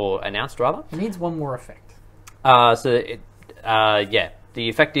leaked, or announced rather. It needs one more effect. The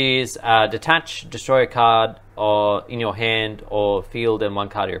effect is detach, destroy a card or in your hand or field, and one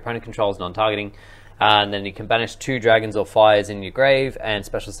card your opponent controls, non-targeting. And then you can banish 2 dragons or fires in your grave and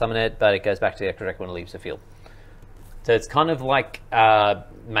special summon it, but it goes back to the extra deck when it leaves the field. So it's kind of like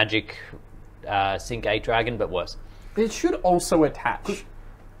Magic Sync 8 Dragon, but worse. It should also attach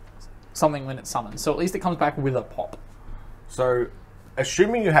something when it's summoned, so at least it comes back with a pop. So,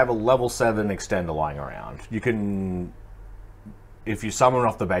 assuming you have a level 7 extender lying around, you can, if you summon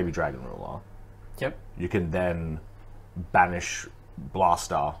off the Baby Dragon Ruler, Yep. you can then banish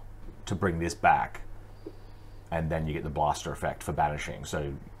Blaster to bring this back, and then you get the blaster effect for banishing.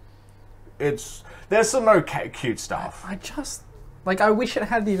 So there's some okay, cute stuff. I just I wish it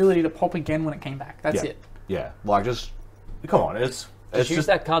had the ability to pop again when it came back. That's it. Yeah, like just come on, it's Did you use just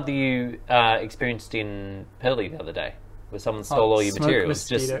that card that you experienced in Pearly the other day, where someone stole all your Smoke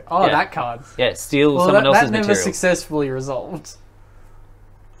materials? Mosquito. Yeah. That card. Yeah, steal Well, someone else's that never materials. successfully resolved.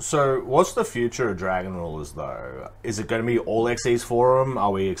 So, what's the future of Dragon Rulers, though? Is it going to be all XEs for them?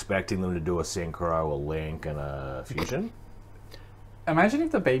 Are we expecting them to do a Synchro, a Link, and a Fusion? Imagine if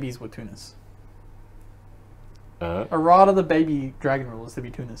the babies were tunas. Uh, Or rather, the baby dragon rulers to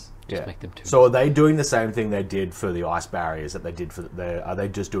be tunas. Just make them two. So, are they doing the same thing they did for the Ice Barriers that they did for are they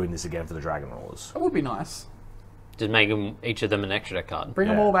just doing this again for the Dragon Rulers? That would be nice. Just make them, each of them an extra card. Bring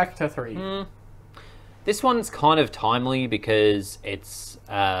them Yeah. all back to 3. This one's kind of timely because it's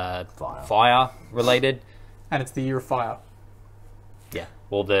Fire. fire related. And it's the year of fire. Yeah.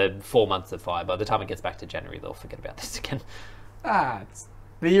 Well, the 4 months of fire. By the time it gets back to January, they'll forget about this again. It's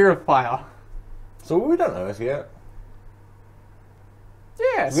the year of fire. So, we don't know Earth yet.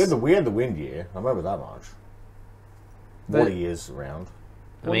 Yes. We had the Wind Year. I remember that much. The- 40 years around.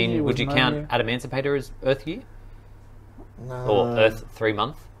 I What year mean, would was you no count year? Adamancipator as Earth Year? No. Or Earth 3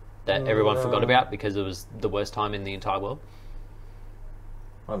 month that everyone forgot about because it was the worst time in the entire world?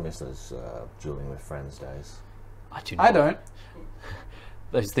 I miss those dueling with friends days. I don't.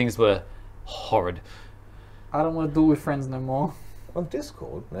 Those things were horrid. I don't want to duel with friends no more. On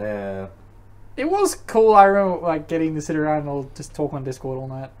Discord? Yeah. It was cool. I remember getting to sit around and all just talk on Discord all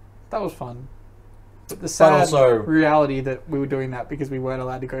night. That was fun. But the sad also- reality that we were doing that because we weren't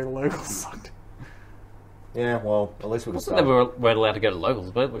allowed to go to locals sucked. Yeah, well, at least we could Wasn't that start. we weren't allowed to go to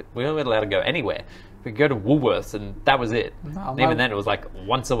locals, but we weren't allowed to go anywhere. We could go to Woolworths and that was it. No, And my- even then, it was like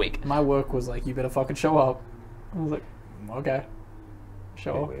once a week. My work was like, you better fucking show up. I was like, okay.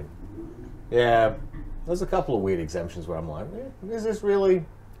 Show up. Weird. Yeah, there's a couple of weird exemptions where I'm like, is this really...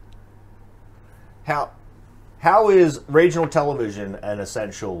 How is regional television an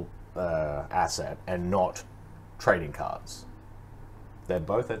essential asset and not trading cards? They're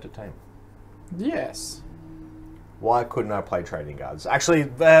both entertainment. Yes. Why couldn't I play trading cards? Actually,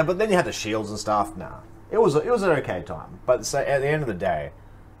 but then you had the shields and stuff. Nah, it was an okay time. But so at the end of the day,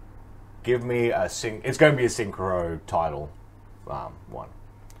 give me it's going to be a synchro title one.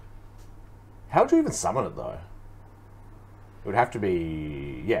 How'd you even summon it though? It would have to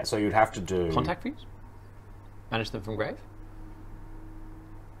be So you'd have to do Contact views? Manage them from grave?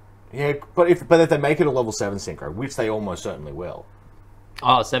 Yeah, but if they make it a level 7 synchro, which they almost certainly will.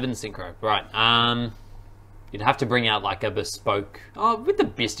 Oh, 7 synchro. Right. You'd have to bring out like a bespoke... Oh, with the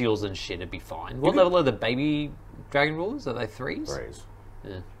bestials and shit, it'd be fine. What level are the baby dragon rulers? Are they 3s? 3s.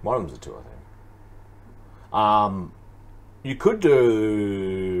 Yeah. One of them's a 2, I think. You could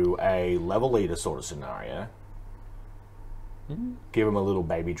do a level leader sort of scenario. Give him a little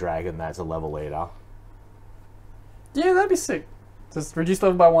baby dragon that's a level leader. Yeah, that'd be sick. Just reduce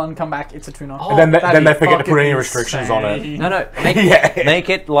level by 1, come back, it's a tuna. Oh, And then That'd they be forget to put any fucking restrictions on it. insane. No. Yeah. Make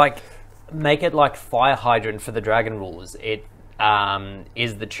it like Fire Hydrant for the dragon rulers. It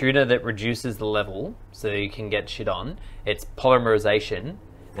is the tuner that reduces the level so you can get shit on. It's polymerization,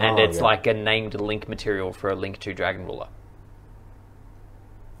 and Oh, it's yeah. like a named link material for a link to dragon ruler.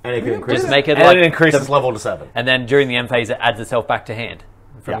 And it can increase. Just make it and like it increases the- level to 7. And then during the end phase, it adds itself back to hand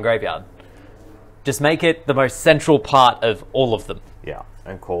from Yeah. graveyard. Just make it the most central part of all of them. Yeah,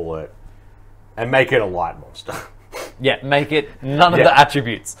 and call it, and make it a light monster. Yeah, make it none of Yeah. the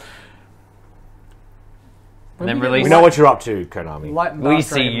attributes. And then we get release. We know what you're up to, Konami. Light and We dark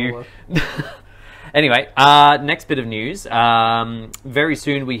see dragon you. ruler. Anyway, next bit of news. Very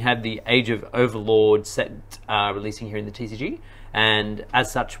soon we have the Age of Overlord set releasing here in the TCG. And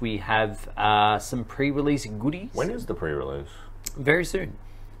as such, we have some pre-release goodies. When is the pre-release? Very soon.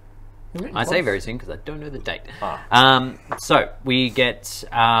 I say very soon because I don't know the date. Ah. So we get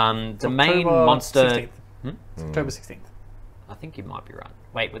the main October monster. 16th. It's October 16th. I think you might be right.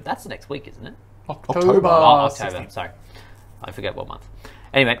 Wait, but that's next week, isn't it? October, Oh, October. 16th. Sorry, I forget what month.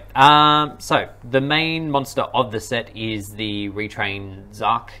 Anyway, so the main monster of the set is the Retrain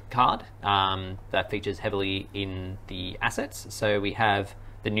Zark card that features heavily in the assets. So we have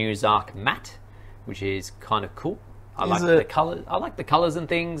the new Zark Matte, which is kind of cool. I like the colors. I like the colors and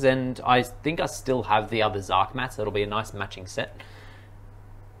things, and I think I still have the other Zark mats. That'll be a nice matching set.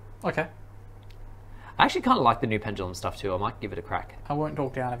 Okay. I actually kind of like the new pendulum stuff too. I might give it a crack. I won't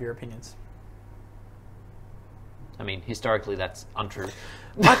talk down of your opinions. I mean, historically, that's untrue.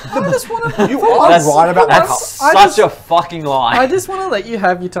 I just want to. You are right about that. That's such a fucking lie. I just want to let you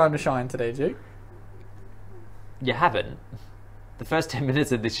have your time to shine today, Duke. You haven't. The first 10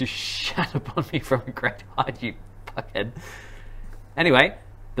 minutes of this just shat upon me from a great height, you fuckhead. Anyway,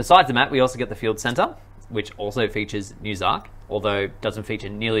 besides the map, we also get the field center, which also features new Zark, although doesn't feature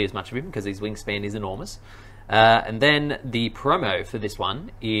nearly as much of him because his wingspan is enormous. And then the promo for this one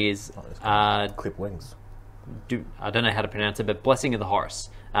is... clip wings. I don't know how to pronounce it, but Blessing of the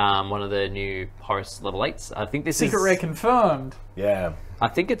Horus. One of the new Horus level 8s. I think this Secret is... rare confirmed. Yeah. I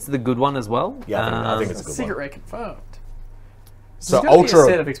think it's the good one as well. Yeah, I think it's a good Secret one. rare confirmed. So There's gonna be Ultra... a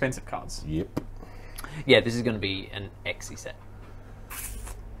set of expensive cards. Yep. Yeah, this is going to be an Xyz set.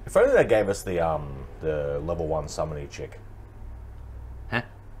 If only they gave us the level 1 summoning chick. Huh?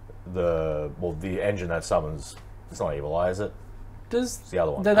 The engine that summons... It's not Evil Eye, is it? It's the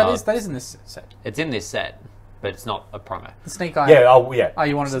other one. That is in this set. It's in this set, but it's not a promo. The Snake Eye. Yeah, yeah. Oh,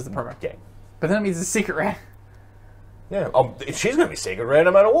 you want it as the promo. Yeah. But then it means it's a secret rare. Yeah, she's going to be secret rare no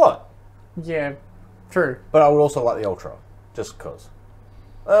matter what. Yeah, true. But I would also like the Ultra, just because.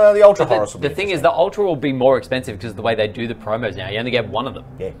 The Ultra Horus will be The thing is, interesting. the Ultra will be more expensive because of the way they do the promos now. You only get one of them.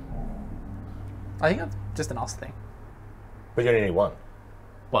 Yeah. I think that's just an us thing. But you only need one.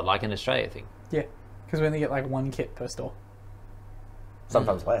 What, like an Australia thing? Yeah, because we only get like one kit per store.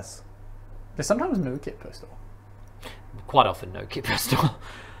 Sometimes less. There's sometimes no kit per store. Quite often, no kit per store.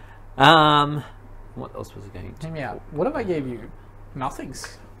 What else was it going to? Hear me out. What if I gave you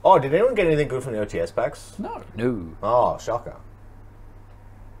nothings? Oh, did anyone get anything good from the OTS packs? No. No. Oh, shocker.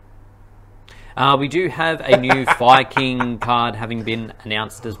 We do have a new Fire King card having been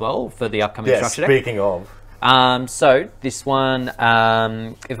announced as well for the upcoming Yeah, structure deck. speaking of. So this one,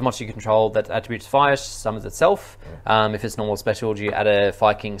 if the monster you control that attributes fire summons itself, if it's normal special, you add a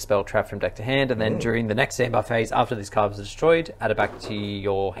Fire King spell trap from deck to hand, and then during the next standby phase, after this card is destroyed, add it back to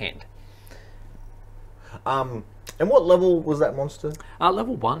your hand. And what level was that monster?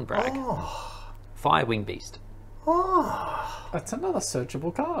 Level 1, Bragg. Oh. Fire Wing Beast. Oh. That's another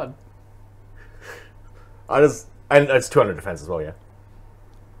searchable card. And it's 200 defense as well, yeah?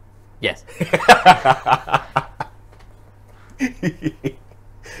 Yes.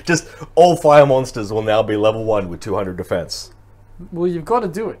 Just all fire monsters will now be level 1 with 200 defense. Well, you've got to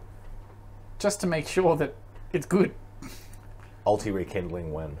do it. Just to make sure that it's good. Ulti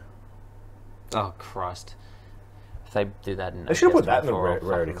rekindling when? Oh, Christ. If they do that in... They should have put that in the PS4, I'll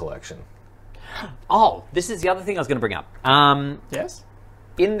rarity fucking- collection. Oh, this is the other thing I was going to bring up. Yes?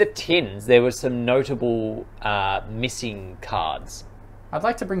 In the tins, there were some notable missing cards. I'd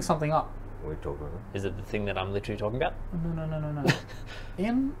like to bring something up. We talked about that. Is it the thing that I'm literally talking about? No.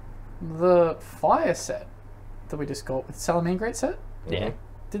 In the fire set that we just got with Salamangreat set, Yeah.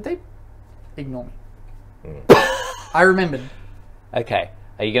 did they ignore me? Mm. I remembered. Okay.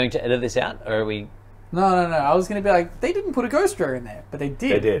 Are you going to edit this out, or are we... No. I was going to be like, they didn't put a Ghost Rare in there, but they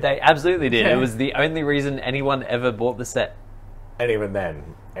did. They did. They absolutely did. Yeah. It was the only reason anyone ever bought the set. And even then,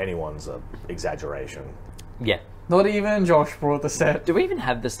 anyone's an exaggeration. Yeah. Not even Josh brought the set. Do we even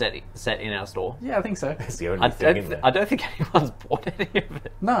have the set in our store? Yeah, I think so. It's the only thing in there. I don't think anyone's bought any of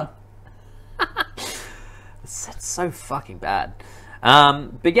it. No. The set's so fucking bad.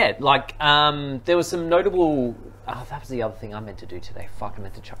 But yeah, like, there was some notable... Oh, that was the other thing I meant to do today. Fuck, I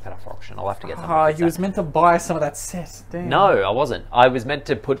meant to chuck that up for auction. I'll have to get something. You was meant to buy some of that set. Damn. No, I wasn't. I was meant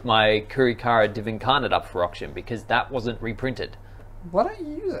to put my Kurikara Div Incarnate up for auction because that wasn't reprinted. Why don't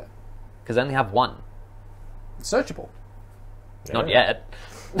you use it? Because I only have one. Searchable. Yeah. Not yet.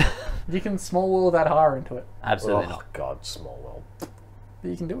 You can small wall that higher into it. Absolutely Oh, not. God, small world. But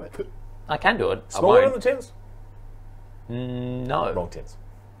you can do it. I can do it. Smaller I than won't. the tins? No. Wrong tins.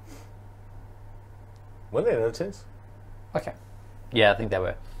 Were there no tins? Okay. Yeah, I think they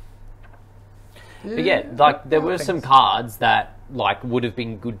were. But yeah, like there were some cards that like would have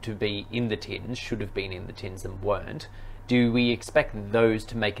been good to be in the tins, should have been in the tins and weren't. Do we expect those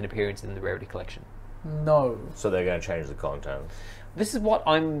to make an appearance in the rarity collection? No. So they're going to change the content. This is what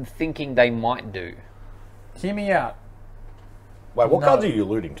I'm thinking they might do. Hear me out. Wait, what No. cards are you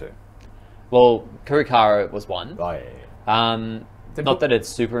alluding to? Well, Kurikara was one. Oh, yeah. Not that it's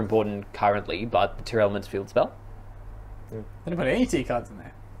super important currently, but the Tier Elements Field Spell. They didn't put any T cards in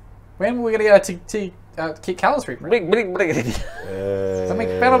there. When were we going to get Kit Callus reprint? Don't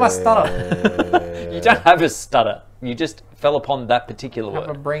make fun of my stutter. You don't have a stutter. You just fell upon that particular I have a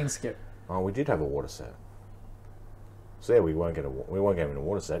word. brain skip. Oh, we did have a water set. So yeah, we won't get him in a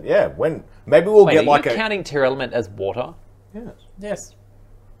water set. Yeah, when maybe we'll Wait, get are like you a. counting Tier Element as water? Yes. Yes.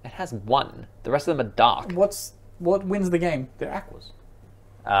 It has one. The rest of them are dark. What wins the game? They're aquas.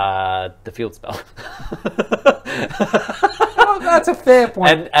 The Field Spell. Oh, that's a fair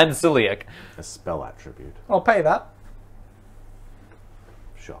point. and Celiac. A spell attribute. I'll pay that.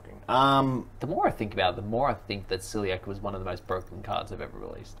 Shocking. The more I think about it, the more I think that Celiac was one of the most broken cards I've ever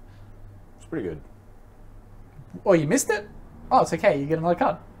released. It's pretty good. Oh, you missed it? Oh, it's okay. You get another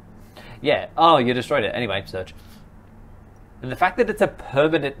card. Yeah. Oh, you destroyed it. Anyway, search. And the fact that it's a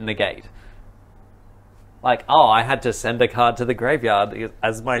permanent negate. Like, oh, I had to send a card to the graveyard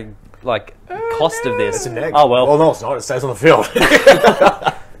as my, like, cost of this. It's a neg. Oh, well. Well, no, it's not. It stays on the field.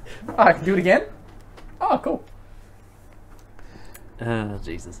 Oh, I can do it again? Oh, cool.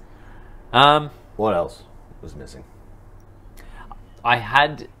 Jesus. What else was missing? I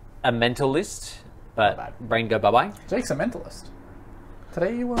had a mental list, but Not bad. brain go bye-bye. Jake's a mentalist.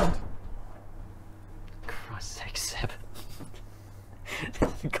 Today you weren't. Christ's sake, Seb.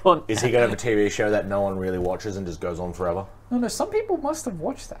 Go on. Is he going to have a TV show that no one really watches and just goes on forever? No, some people must have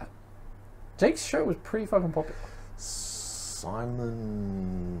watched that. Jake's show was pretty fucking popular.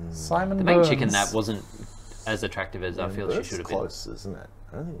 Simon The main Burns. chicken that wasn't as attractive as I feel she Burns should have close, isn't it?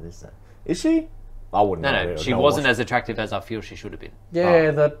 I don't think it is that. Is she? I wouldn't know. been. No, she wasn't as attractive as I feel she should have been.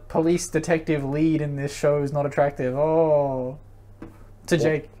 Yeah, the police detective lead in this show is not attractive. Oh. To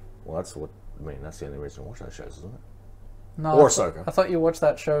Jake. Well, that's what... I mean, that's the only reason to watch those shows, isn't it? No, Or I thought- Ahsoka. I thought you watched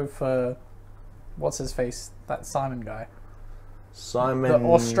that show for... What's his face? That Simon guy. Simon... The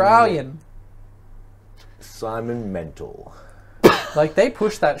Australian. Simon Mental. Like, they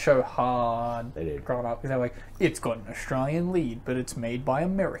pushed that show hard. They did. Growing up. They're like, it's got an Australian lead, but it's made by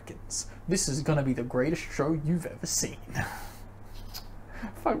Americans. This is going to be the greatest show you've ever seen.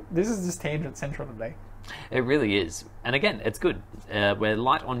 Fuck, this is just tangent central today. It really is. And again, it's good. We're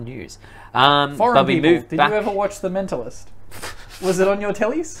light on news. Foreign but we people, moved did back. you ever watch The Mentalist? Was it on your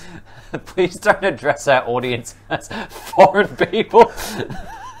tellies? Please don't address our audience as foreign people.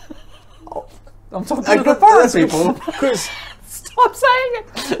 I'm talking to the foreign people. Chris, Stop saying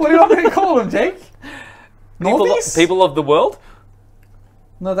it. What do you want me to call them, Jake? Northies? People of the world?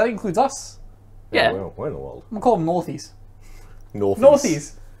 No, that includes us. Yeah. Where in the world? I'm gonna call them Northies. Northies.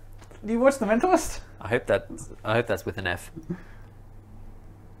 Northies. Do you watch The Mentalist? I hope that's with an F.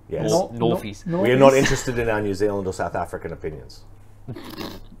 Yes. Northies. We are not interested in our New Zealand or South African opinions.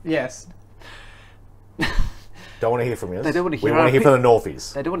 Yes. Don't want to hear from you. They don't want to We hear want our to hear from the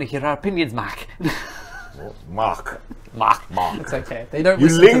Northies. They don't want to hear our opinions, Mark. Mark. Mark. It's okay. They don't You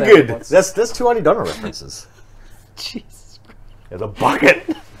listen to their lingered. reports. That's two Auntie Donna references. Jesus. There's a bucket.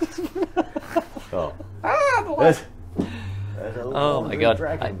 Oh. Ah, the There's a Oh my god.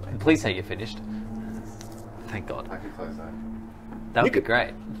 dragon. Please say you're finished. Thank God. I can close that. That would be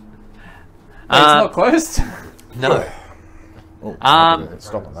great. It's not closed. No. Oh,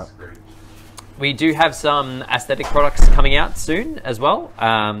 stop on that. We do have some aesthetic products coming out soon as well.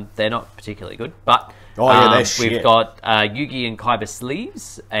 They're not particularly good, but Oh, yeah, they're we've shit. got Yugi and Kyber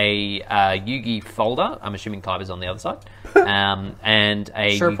sleeves, a Yugi folder, I'm assuming Kyber's on the other side, and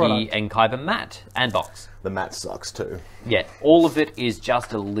a Sure Yugi product. and Kyber mat and box. The mat sucks too. Yeah, all of it is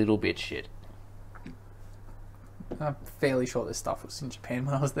just a little bit shit. I'm fairly sure this stuff was in Japan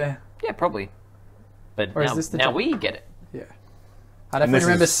when I was there. Yeah, probably. But Or is now, this the now Jap- we get it. Yeah. I definitely this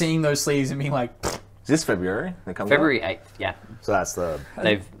remember is- seeing those sleeves and being like, Is this February? That comes February 8th, yeah. out? So that's the...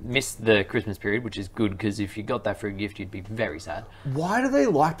 They've missed the Christmas period, which is good because if you got that for a gift, you'd be very sad. Why do they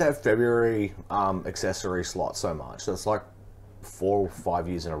like that February accessory slot so much? That's like 4 or 5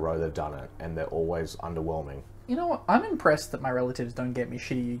 years in a row they've done it, and they're always underwhelming. you know what? I'm impressed that my relatives don't get me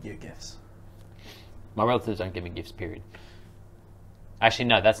shitty Yu-Gi-Oh gifts. My relatives don't give me gifts, period. Actually,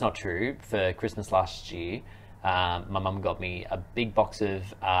 no, that's not true. For Christmas last year, my mum got me a big box of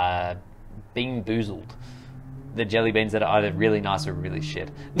Bean Boozled. The jelly beans that are either really nice or really shit.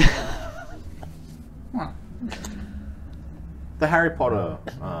 The Harry Potter...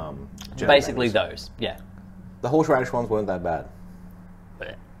 jelly Basically beans. those, yeah. The horseradish ones weren't that bad.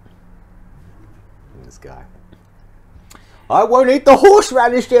 But This guy. I won't eat the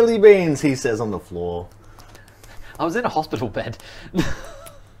horseradish jelly beans, he says on the floor. I was in a hospital bed.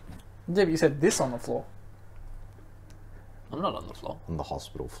 Yeah, but you said this on the floor. I'm not on the floor. On the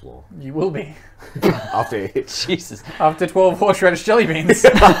hospital floor. You will be. After it. Jesus. After 12 horseradish jelly beans.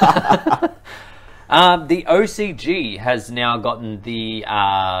 The OCG has now gotten the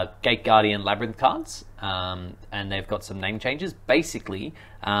Gate Guardian Labyrinth cards, and they've got some name changes. Basically,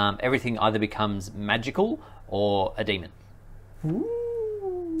 everything either becomes magical or a demon. Ooh.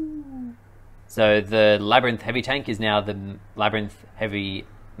 So the Labyrinth Heavy Tank is now the Labyrinth Heavy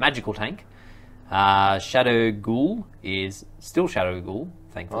Magical Tank. Shadow Ghoul is still Shadow Ghoul,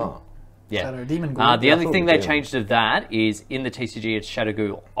 thankfully. Oh. Yeah. Shadow Demon Ghoul. The Yeah, I only thought thing it they was changed of that is in the TCG it's Shadow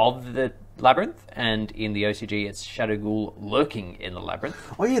Ghoul of the Labyrinth, and in the OCG it's Shadow Ghoul lurking in the Labyrinth.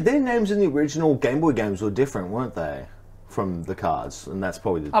 Oh yeah, their names in the original Game Boy games were different, weren't they? from the cards, and that's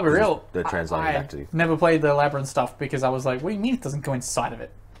probably the, I'll be real. they're translating I back to you. never played the Labyrinth stuff because I was like, what do you mean it doesn't go inside of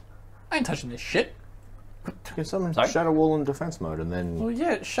it? I ain't touching this shit. You can summon Sorry? Shadow Wall in defense mode, and then Well,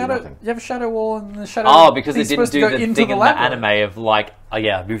 yeah, nothing. you have a Shadow Wall and the Shadow. Oh, because they thing's didn't supposed to do go the into thing in the labyrinth. anime of like, oh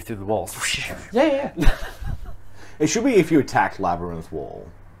yeah, move through the walls. Yeah. it should be if you attack Labyrinth Wall,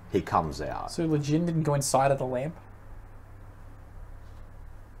 he comes out. So Legion didn't go inside of the lamp.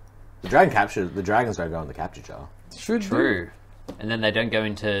 The dragons don't go in the capture jar. Should True. And then they don't go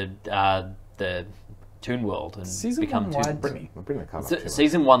into the Toon World and Season become 1 Toons. lied to me. I'm bringing the card up too much.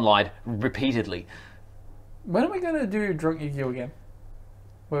 Season 1 lied repeatedly. When are we gonna do Drunk Yu-Gi-Oh again?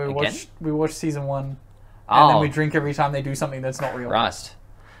 Where Again? we watch season 1, and Oh, then we drink every time they do something that's not real. Christ.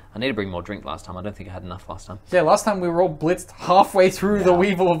 I need to bring more drink last time. I don't think I had enough last time. Yeah, last time we were all blitzed halfway through the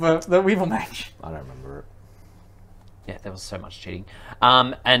Weevil match. I don't remember it. Yeah, there was so much cheating.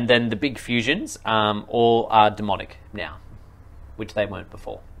 And then the big fusions all are demonic now, which they weren't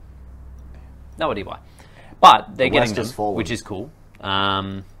before. No idea why. But they're The West getting them, has fallen. which is cool.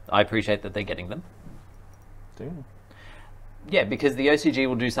 I appreciate that they're getting them. Do you? Yeah, because the OCG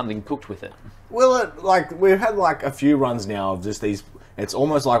will do something cooked with it. Well, like we've had like a few runs now of just these. It's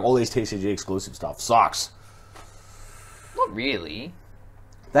almost like all these TCG exclusive stuff sucks. Not really.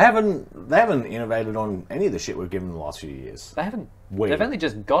 They haven't innovated on any of the shit we've given in the last few years. They haven't. Weird. They've only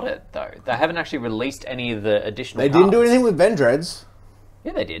just got it though. They haven't actually released any of the additional. They didn't do cards. anything with Vendreads.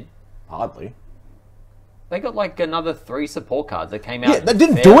 Yeah, they did. Hardly. They got like another 3 support cards that came out. Yeah, that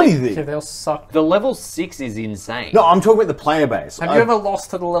didn't do fairly- anything. Yeah, they all suck. The level 6 is insane. No, I'm talking about the player base. Have you ever lost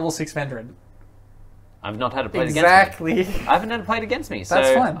to the level 6 Vendred? I've not had it played Exactly. against me. I haven't had it played against me, so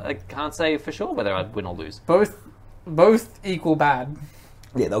That's fine. I can't say for sure whether I'd win or lose. Both equal bad.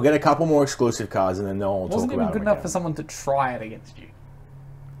 Yeah, they'll get a couple more exclusive cards, and then they'll all It talk wasn't even about good them enough again. for someone to try it against you.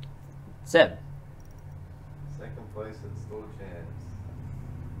 Seb, Second place at Store Champs.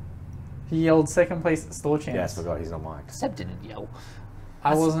 He yelled second place at Store Champs. Yes, I forgot he's not mic'd. Seb didn't yell.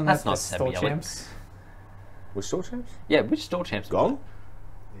 I wasn't that's at not the Seb Store yelling. Champs. Which Store Champs? Yeah, which store champs? Gone?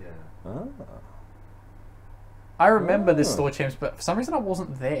 Yeah. Ah. I remember this Oh. Store Champs, but for some reason I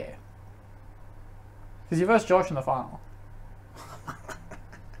wasn't there. Because you versed Josh in the final.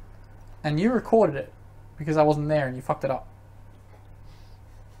 And you recorded it because I wasn't there and you fucked it up.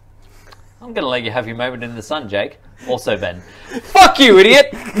 I'm gonna let you have your moment in the sun, Jake. Also, Ben. Fuck you, idiot!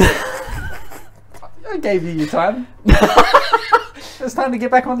 I gave you your time. It's time to get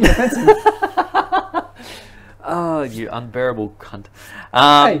back on the offensive. Oh, you unbearable cunt.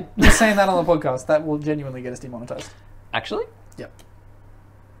 Hey, you're saying that on the podcast. That will genuinely get us demonetized. Actually, Yep.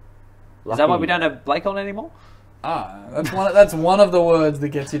 is that why we don't have Blake on anymore? Ah, that's one of the words that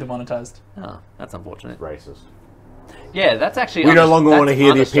gets you demonetized. Oh, that's unfortunate. Racist. Yeah, that's actually. We no longer that's want to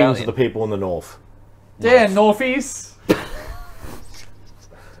hear the opinions un-Australian. of the people in the north. Yeah, Northeast.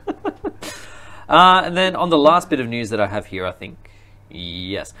 And then on the last bit of news that I have here, I think,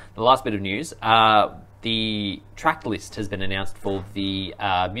 yes, the last bit of news, the track list has been announced for the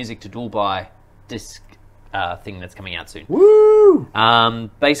Music to Duel By disc thing that's coming out soon. Woo!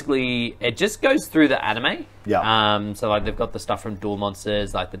 Basically, it just goes through the anime. Yeah. So like they've got the stuff from Duel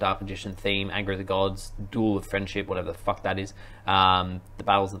Monsters, like the Dark Magician theme, Anger of the Gods, Duel of Friendship, whatever the fuck that is. The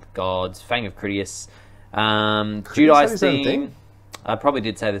Battles of the Gods, Fang of Critias, Judai's say the same theme. thing? I probably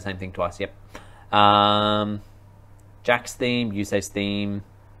did say the same thing twice. Yep. Jack's theme, Yusei's theme.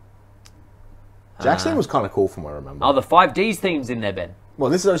 Jack's theme was kind of cool from what I remember. Oh, the 5D's theme's in there, Ben. Well,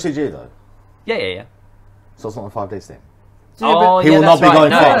 this is OCG though, Yeah. so it's not a 5D's theme. Oh, He yeah, will that's not be right. going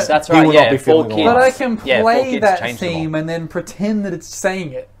No, fast. that's He right. will Yeah, not be 4 feeling kids. alright. But I can Yeah, 4 play kids that changed them all. theme and then pretend that it's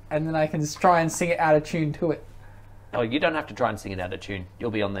saying it, and then I can just try and sing it out of tune to it. Oh, you don't have to try and sing it out of tune.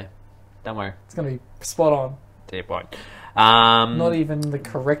 You'll be on there. Don't worry. It's gonna be spot on. To your point. Not even the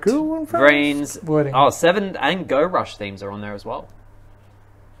correct Brains. wording. Oh, 7 and Go Rush themes are on there as well.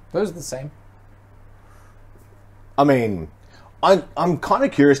 Those are the same. I mean, I'm kind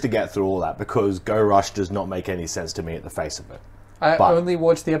of curious to get through all that because Go Rush does not make any sense to me at the face of it. I But- only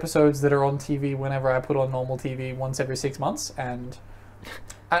watch the episodes that are on TV whenever I put on normal TV once every 6 months, and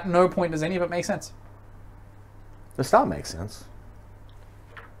at no point does any of it make sense. The start makes sense.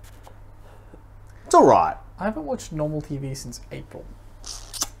 It's all right. I haven't watched normal TV since April.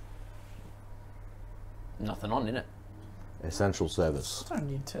 Nothing on in it. Essential service. I don't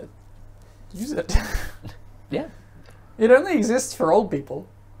need to use it. Yeah, It only exists for old people.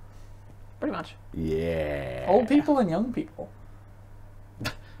 pretty much. Yeah. Old people and young people.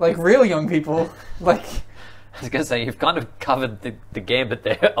 Like real young people. Like, I was going to say, you've kind of covered the gambit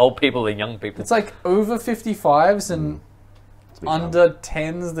there. Old people and young people. it's like over 55s and It's a big number. under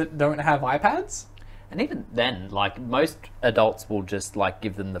 10s that don't have iPads. And even then, like, most adults will just, like,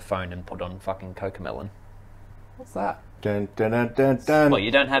 give them the phone and put on fucking Cocomelon. What's that? Dun, dun, dun, dun, dun. Well,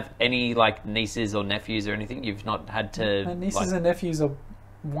 you don't have any, like, nieces or nephews or anything? You've not had to... My nieces like... and nephews are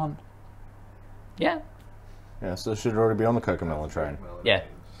 1. Yeah. Yeah, so it should already be on the Cocomelon train. Yeah.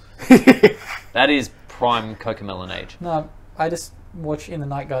 That is prime Cocomelon age. No, I just watch In the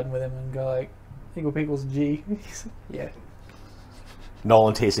Night Garden with him and go like, Eagle Pickles G. Yeah.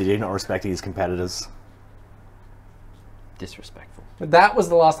 Nolan TCG not respecting his competitors. Disrespectful. But that was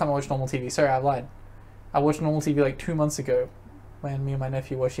the last time I watched normal TV. Sorry, I lied. I watched normal TV like 2 months ago when me and my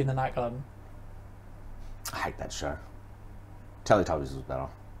nephew watched In the Night Garden. I hate that show. Teletubbies was better.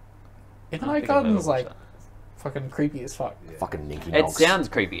 In the I Night think I might Garden have is like watched fucking creepy as fuck. Fucking Ninky It Nogs. sounds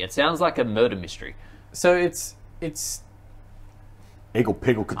creepy. It sounds like a murder mystery. So it's Eagle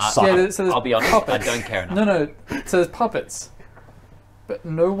Piggle could suck. yeah. So there's I'll be honest, puppets. I don't care enough. No. So there's puppets, but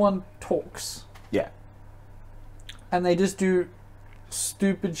no one talks, Yeah. and they just do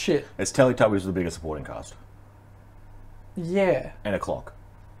stupid shit. It's Teletubbies with the biggest supporting cast. Yeah. And a clock.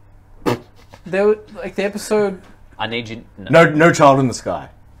 There were like the episode. I need you... No child in the sky.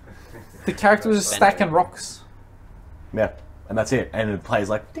 The character was just stacking rocks. Yeah. And that's it. And it plays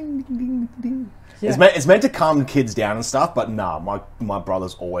like ding, ding, ding, ding. Yeah. It's meant to calm kids down and stuff, but nah, my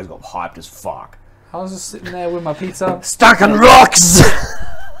brother's always got hyped as fuck. I was just sitting there with my pizza. Stacking rocks!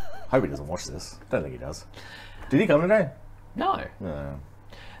 Hope he doesn't watch this. Don't think he does. Did he come today? No. No.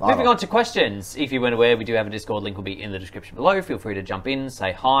 Moving on to questions. If you weren't aware, we do have a Discord link will be in the description below. Feel free to jump in,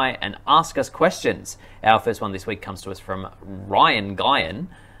 say hi, and ask us questions. Our first one this week comes to us from Ryan Guyan,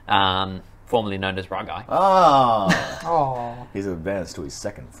 formerly known as Ragai. Ah. Oh, He's advanced to his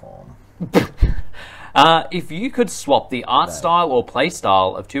second form. If you could swap the art style or play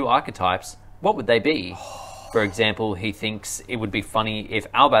style of 2 archetypes, what would they be? For example, he thinks it would be funny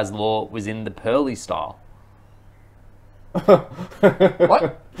if Albaz Law was in the Pearly style.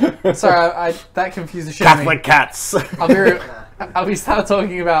 what? Sorry, I that confused the shit out of me. Catholic cats! We started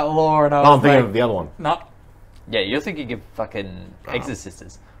talking about law, and I was I'm thinking like, of the other one. no. Yeah, you're thinking of fucking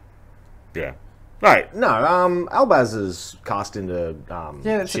Exorcisters. Yeah. Right, no, Albaz is cast into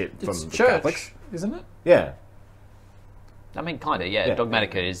Yeah, it's shit from it's the church, Catholics. isn't it? Yeah. I mean, kind of, yeah. Yeah.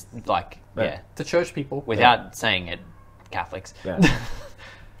 Dogmatica is like, yeah, The church people. without saying it, Catholics. Yeah.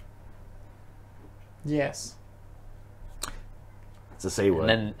 Yes. It's a C word.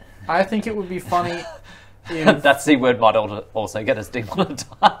 And I think it would be funny then if that C word might also get us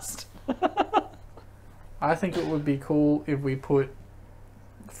demonetized. I think it would be cool if we put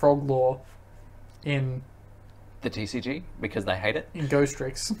frog law in The TCG, because they hate it. Ghost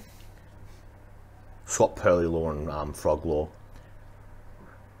Tricks. Swap Pearly Law and Frog Law.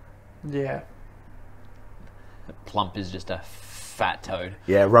 Yeah. Plump is just a fat toad.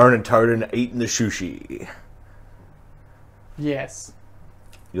 Yeah, Ronan Toden eating the sushi. Yes.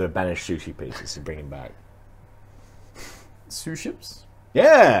 You gotta banish sushi pieces to bring him back. Suships?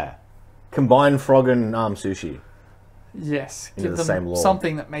 Yeah! Combine frog and sushi. Yes. Into Give the them same law.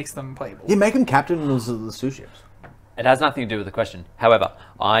 something that makes them playable. Yeah, make him captain of the sushi. It has nothing to do with the question. However,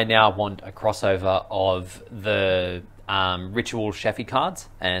 I now want a crossover of the ritual Sheffy cards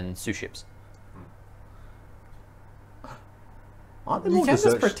and Suships. Aren't they You more can just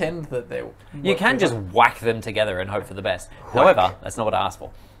researched? pretend that they. You can just whack them together and hope for the best. However, that's not what I asked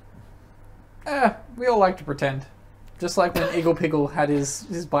for. We all like to pretend. Just like when Eagle Piggle had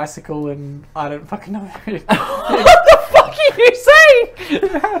his bicycle and I don't fucking know. What the fuck are you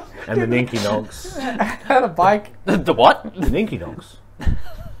saying? And the Ninky Nogs. had a bike. The what? The Ninky Nogs.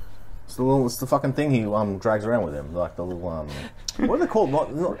 It's the fucking thing he drags around with him. Like the little, what are they called?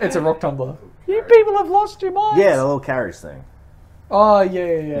 Not, It's a rock tumbler. You people have lost your minds. yeah, the little carriage thing. Oh,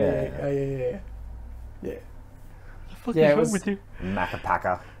 yeah. Yeah, it was...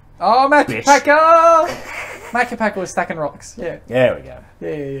 Macapaka. Oh, Bitch. Macapaka! Macapaka was stacking rocks. Yeah. There we go.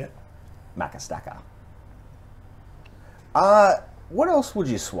 Yeah. Macastacker. What else would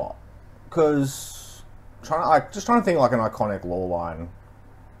you swap? Because just trying to think like an iconic lore line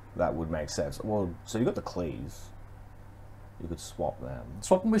that would make sense. Well, so you got the Cleese. You could swap them.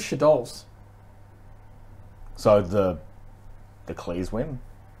 Swap them with Shadows. So the Cleese win?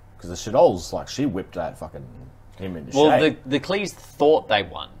 Because the Shadol's like she whipped that fucking him into Well, shape. the Cleese thought they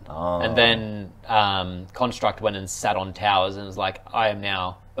won. Oh. And then Construct went and sat on towers and was like, I am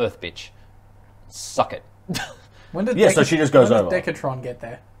now Earth Bitch. Suck it. When did Yeah, so she just goes when over. did Decatron get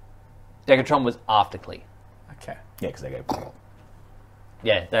there? Decatron was after Clee. Okay. Yeah, because they go.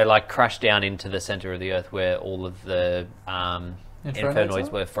 Yeah, they like crashed down into the center of the Earth where all of the Infernoids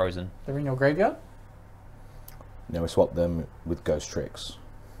are? were frozen. They're in your graveyard? Now we swap them with Ghost Tricks.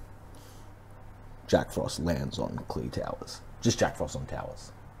 Jack Frost lands on clear towers. Just Jack Frost on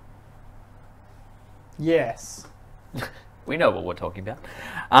towers. Yes. We know what we're talking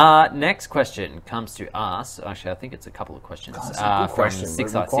about. Next question comes to us. Actually, I think it's a couple of questions. That's a good question. From It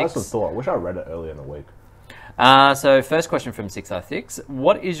requires some 6i6. thought. I wish I read it earlier in the week. So first question from 6i6.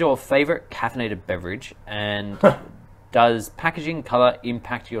 What is your favorite caffeinated beverage, and does packaging color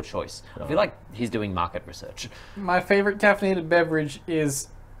impact your choice? I feel like he's doing market research. My favorite caffeinated beverage is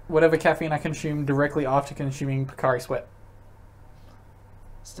whatever caffeine I consume directly after consuming Pocari Sweat.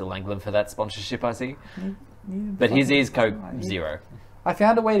 Still angling for that sponsorship, I see. But his is Coke Zero. I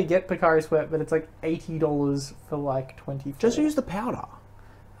found a way to get Pocari Sweat, but it's like $80 for like 20. Just use the powder.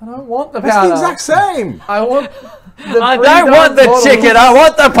 I don't want the It's powder. the exact same. I want. I don't want the chicken, I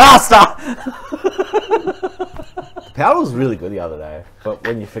want the pasta! The powder was really good the other day, but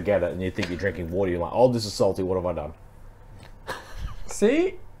when you forget it and you think you're drinking water, you're like, oh, this is salty, what have I done?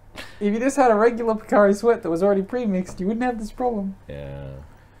 See? If you just had a regular Pocari Sweat that was already pre-mixed, you wouldn't have this problem. Yeah.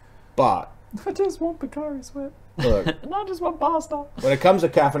 But, I just want Pocari Sweat. look, I just want pasta. when it comes to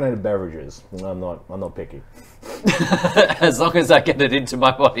caffeinated beverages, I'm not picky. As long as I get it into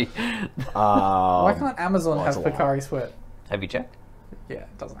my body. Why can't Amazon have that's a lot. Pocari Sweat? Have you checked? Yeah,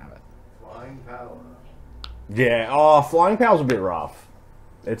 it doesn't have it. Flying power. Yeah, Flying Power's a bit rough.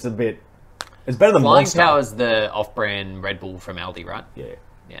 It's better than Flying Monster. Power's the off-brand Red Bull from Aldi, right? Yeah.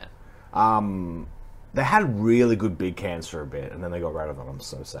 Yeah. They had really good big cans for a bit, and then they got rid of them. I'm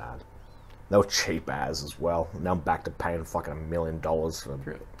so sad. They were cheap as well. Now I'm back to paying fucking $1 million for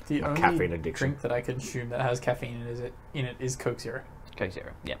The my only caffeine addiction. drink that I consume that has caffeine in it is Coke Zero. Coke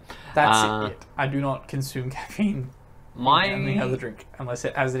Zero, yeah. That's it. I do not consume caffeine in any other drink unless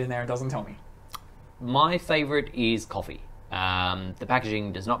it has it in there and doesn't tell me. My favourite is coffee. The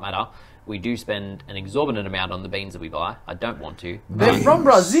packaging does not matter. We do spend an exorbitant amount on the beans that we buy. I don't want to. They're from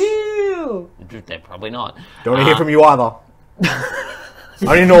Brazil! They're probably not. Don't want to hear from you either.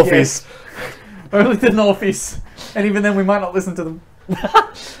 Only Northeast. Only the Northeast. And even then we might not listen to them.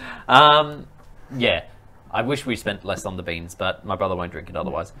 Yeah. I wish we spent less on the beans, but my brother won't drink it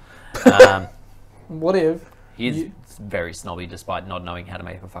otherwise. What if... He's very snobby despite not knowing how to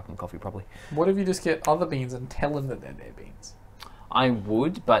make a fucking coffee properly. What if you just get other beans and tell them that they're their beans? I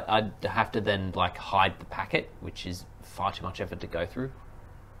would, but I'd have to then like hide the packet, which is far too much effort to go through.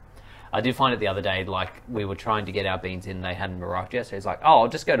 I did find it the other day, like we were trying to get our beans in, they hadn't arrived yet, so he's like, oh, I'll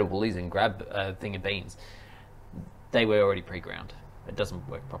just go to Woolies and grab a thing of beans. They were already pre-ground. It doesn't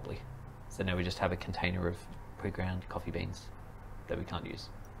work properly. So now we just have a container of pre-ground coffee beans that we can't use.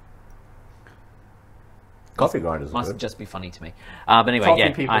 Coffee grinders Must are good. just be funny to me. But anyway, Coffee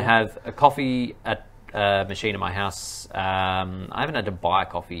yeah, people. I have a coffee machine in my house. I haven't had to buy a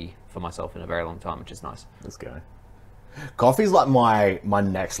coffee for myself in a very long time, which is nice. Let's go. Coffee's like my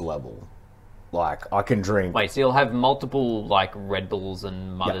next level. Like, I can drink... Wait, so you'll have multiple like Red Bulls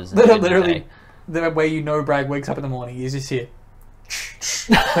and Mudders and shit in a Literally, day? the way you know Bragg wakes up in the morning, he's just here.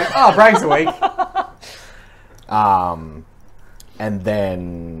 Like, oh, Bragg's awake. And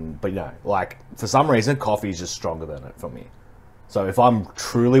then... But, you know, like, for some reason, coffee is just stronger than it for me. So if I'm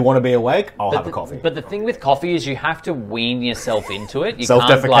truly want to be awake, I'll have a coffee. But the thing with coffee is you have to wean yourself into it. You can't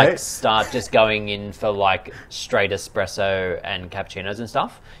Self-defecate? like start just going in for like straight espresso and cappuccinos and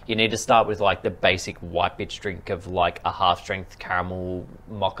stuff. You need to start with like the basic white bitch drink of like a half-strength caramel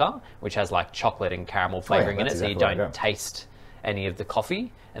mocha, which has like chocolate and caramel flavoring in it, that's so you exactly don't what I taste any of the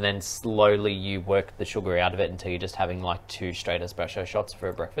coffee. And then slowly you work the sugar out of it until you're just having like 2 straight espresso shots for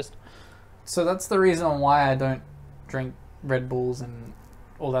a breakfast. So that's the reason why I don't drink Red Bulls and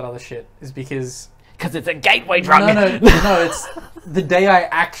all that other shit, is because... Because it's a gateway drug! No, it's the day I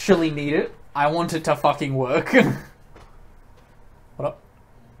actually need it, I want it to fucking work. What up?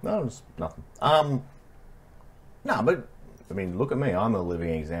 No, it's nothing. No, but, I mean, look at me. I'm a living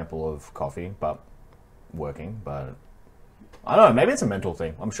example of coffee, but working, but... I don't know, maybe it's a mental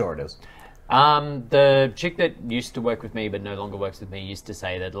thing. I'm sure it is. The chick that used to work with me but no longer works with me used to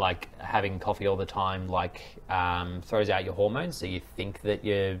say that like having coffee all the time like throws out your hormones, so you think that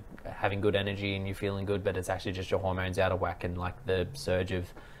you're having good energy and you're feeling good, but it's actually just your hormones out of whack and like the surge of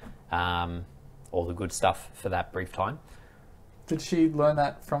all the good stuff for that brief time. Did she learn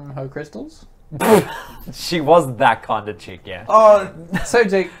that from her crystals? She was that kind of chick, yeah. Oh, So,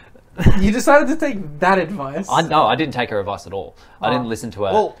 Jake, you decided to take that advice. I didn't take her advice at all. I didn't listen to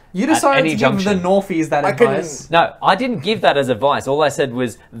her. Well, You at decided any to junction. give the Northies that I couldn't- advice. No, I didn't give that as advice. All I said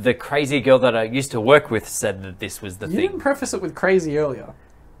was the crazy girl that I used to work with said that this was the You thing. didn't preface it with crazy earlier.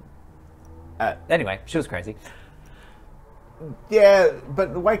 Anyway, she was crazy. yeah,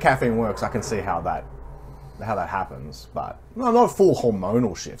 but the way caffeine works, I can see how that happens. But no, not full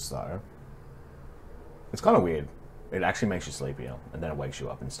hormonal shifts though. It's kind of weird. It actually makes you sleepier, and then it wakes you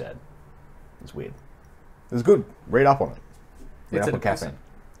up instead. It's weird. It's good. Read up on it. Read It's up a on caffeine. depressant.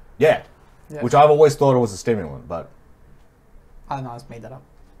 Yeah. Yeah. Which I've always thought it was a stimulant, but... I don't know, I just made that up.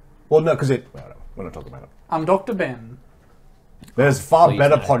 Well, no, because it... Well, we're not talking about it. I'm Dr. Ben. There's far Please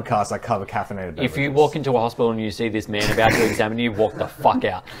better no. podcasts that cover caffeinated beverages. If you walk into a hospital and you see this man about to examine you, walk the fuck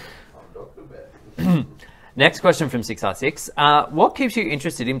out. Dr. Ben. Next question from 6R6. What keeps you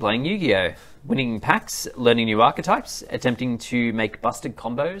interested in playing Yu-Gi-Oh? Winning packs, learning new archetypes, attempting to make busted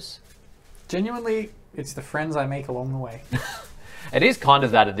combos? Genuinely, it's the friends I make along the way. It is kind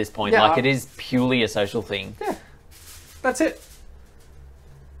of that at this point. Yeah. Like, it is purely a social thing. Yeah. That's it.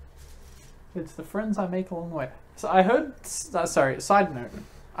 It's the friends I make along the way. So I heard... sorry, side note.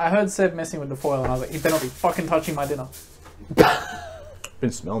 I heard Seb messing with the foil and I was like, you better not be fucking touching my dinner.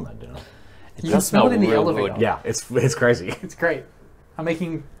 been smelling that dinner. You can smell it in the real elevator. good. Yeah, it's crazy. It's great. I'm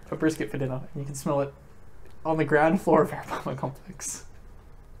making a brisket for dinner. You can smell it on the ground floor of our apartment complex.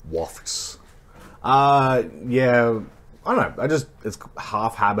 Wafts. Yeah, I don't know. It's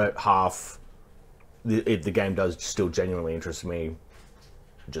half habit, half the game does still genuinely interest me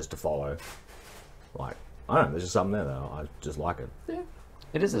just to follow. Like, I don't know, there's just something there though. I just like it. Yeah.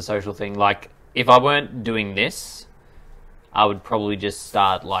 It is a social thing. Like, if I weren't doing this, I would probably just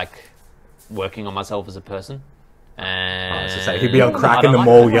start, like, working on myself as a person. And I was to say, he'd be on crack I in don't the like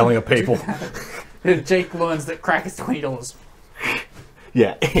mall that. yelling at people. Jake learns that crack is $20.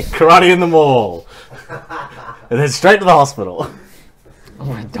 Yeah, karate in the mall. And then straight to the hospital. Oh,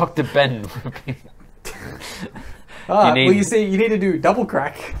 my Dr. Ben. Well, need- you see, you need to do double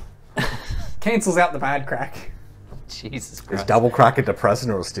crack. Cancels out the bad crack. Jesus Is Christ. double crack a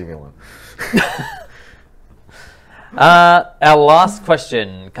depressant or a stimulant? Our last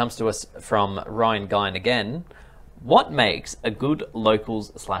question comes to us from Ryan Guine again. What makes a good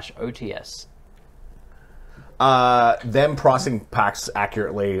locals/OTS? Them pricing packs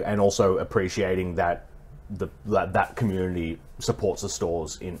accurately and also appreciating that that community supports the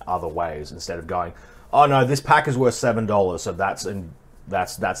stores in other ways instead of going, oh no, this pack is worth $7, so that's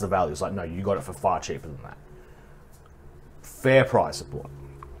the value. It's like, no, you got it for far cheaper than that. Fair price support.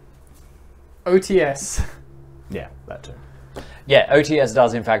 OTS. Yeah, that too. Yeah, OTS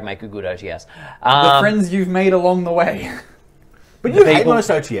does in fact make a good OTS. The friends you've made along the way. But you hate people- most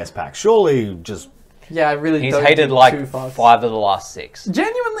OTS packs. Surely just... Yeah, I really He's don't hated do like too fast. 5 of the last 6.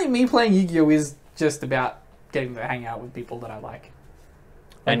 Genuinely, me playing Yu-Gi-Oh! Is just about getting to hang out with people that I like.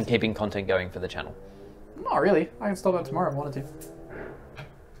 And keeping content going for the channel. Not really. I can stop that tomorrow if I wanted to.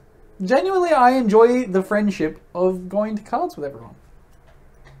 Genuinely, I enjoy the friendship of going to cards with everyone.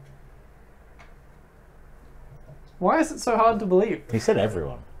 Why is it so hard to believe? He said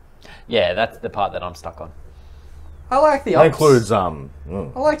everyone. Yeah, that's the part that I'm stuck on. I like the That ups. includes I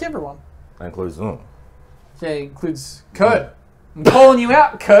like everyone. that includes Yeah, it includes Kurt. I'm calling you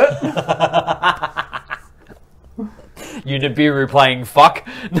out, Kurt. You Nibiru playing fuck.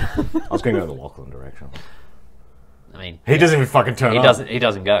 I was going to go the Lachlan direction. I mean, He doesn't even fucking turn up. he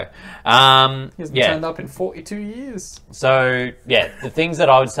doesn't go. He hasn't Yeah. turned up in 42 years. So, yeah, the things that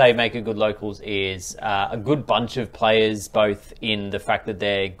I would say make a good locals is a good bunch of players, both in the fact that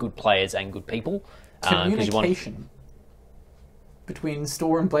they're good players and good people. 'Cause you want- Communication between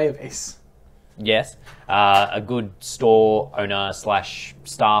store and player base. Yes, a good store owner /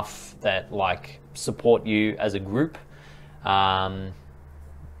 staff that like support you as a group.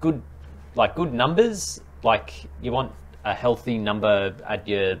 Good numbers. Like you want a healthy number at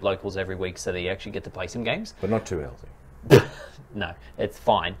your locals every week so that you actually get to play some games. But not too healthy. No, it's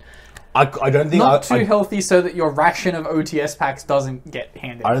fine. I don't think Not too I healthy so that your ration of OTS packs doesn't get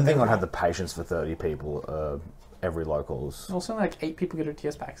handed. don't think I'd have the patience for 30 people every locals Also, like 8 people get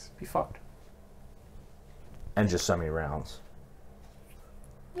OTS packs. Be fucked. and just so many rounds.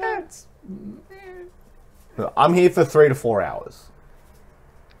 Yeah, it's... Look, I'm here for 3 to 4 hours.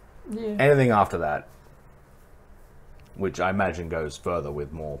 Yeah. Anything after that, which I imagine goes further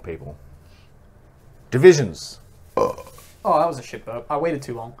with more people. Divisions. Oh, that was a shit burp. I waited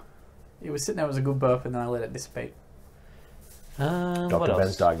too long. It was sitting there as a good burp and then I let it dissipate. What Dr. Ben's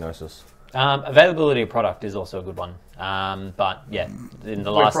else? diagnosis. Availability of product is also a good one. But yeah, in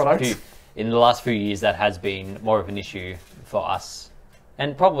the last few years, that has been more of an issue for us,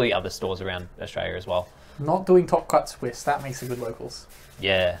 and probably other stores around Australia as well. Not doing Top Cut Swiss, that makes a good locals.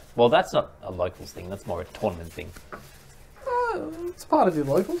 Yeah, well, that's not a locals thing. That's more a tournament thing. It's part of your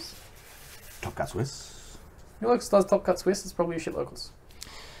locals. Top Cat Swiss. Your locals does Top Cut Swiss, it's probably a shit locals.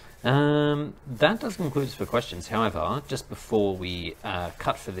 That does conclude us for questions. However, just before we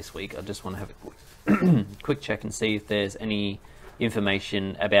cut for this week, I just want to have a quick check and see if there's any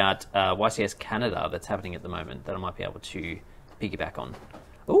information about YCS Canada that's happening at the moment that I might be able to piggyback on.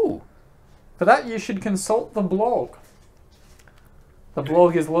 Ooh. For that, you should consult the blog. The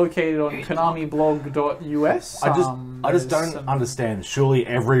blog is located on konamiblog.us. I just don't understand. Surely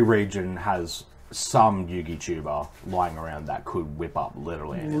every region has some Yugi tuber lying around that could whip up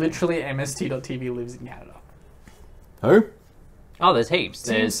literally anything. Literally, MST.TV lives in Canada. Who? Oh, there's heaps.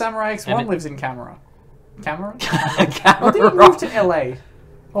 Team There's Samurai X1 lives in Camera. Camera? Camera. Or did he move to LA?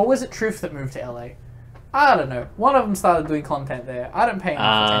 Or was it Truth that moved to LA? I don't know. One of them started doing content there. I don't pay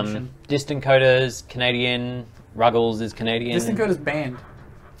enough attention. Distant Coders, Canadian. Ruggles is Canadian. Distant Coder's banned.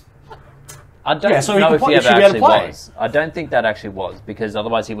 I don't Yeah, so know he if he should ever be able to actually play. was. I don't think that actually was, because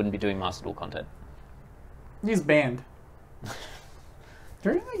otherwise he wouldn't be doing Master Duel content. He's banned. Do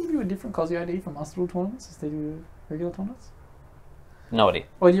you reckon they give you a different Cosy ID for Master Duel tournaments as they do regular tournaments? No idea.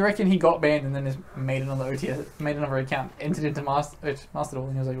 Or do you reckon he got banned and then just made another OTS, made another account, entered into Master Duel,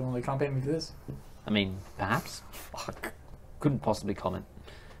 and he was like, well, they can't ban me for this? I mean, perhaps. Fuck. Couldn't possibly comment.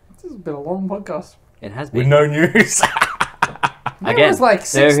 This has been a long podcast. It has With been. no news. There was like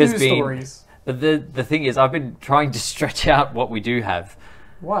 6 there has news been- stories. But the thing is, I've been trying to stretch out what we do have.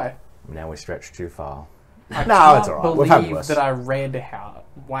 Why? Now we stretched too far. I No, can't it's alright. We've had believe worse. that I read how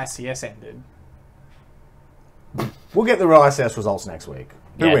YCS ended. We'll get the real ICS results next week.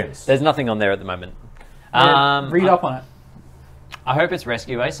 Who Yeah, wins? There's nothing on there at the moment. Read up on it. I hope it's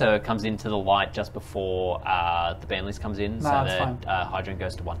Rescue Way, so it comes into the light just before the ban list comes in, so Nah, it's that Hydrant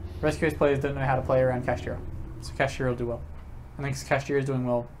goes to 1. Rescuers players don't know how to play around Cashtira. So Cashtira will do well. I think Cashtira is doing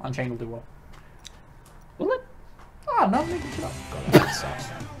well. Unchained will do well. Will it? Oh, no, I'm making shit up. That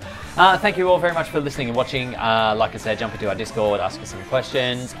sucks. Thank you all very much for listening and watching. Like I said, jump into our Discord, ask us some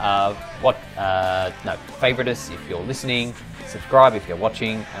questions. Favorite us if you're listening, subscribe if you're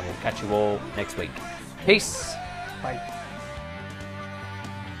watching, and we'll catch you all next week. Peace. Bye.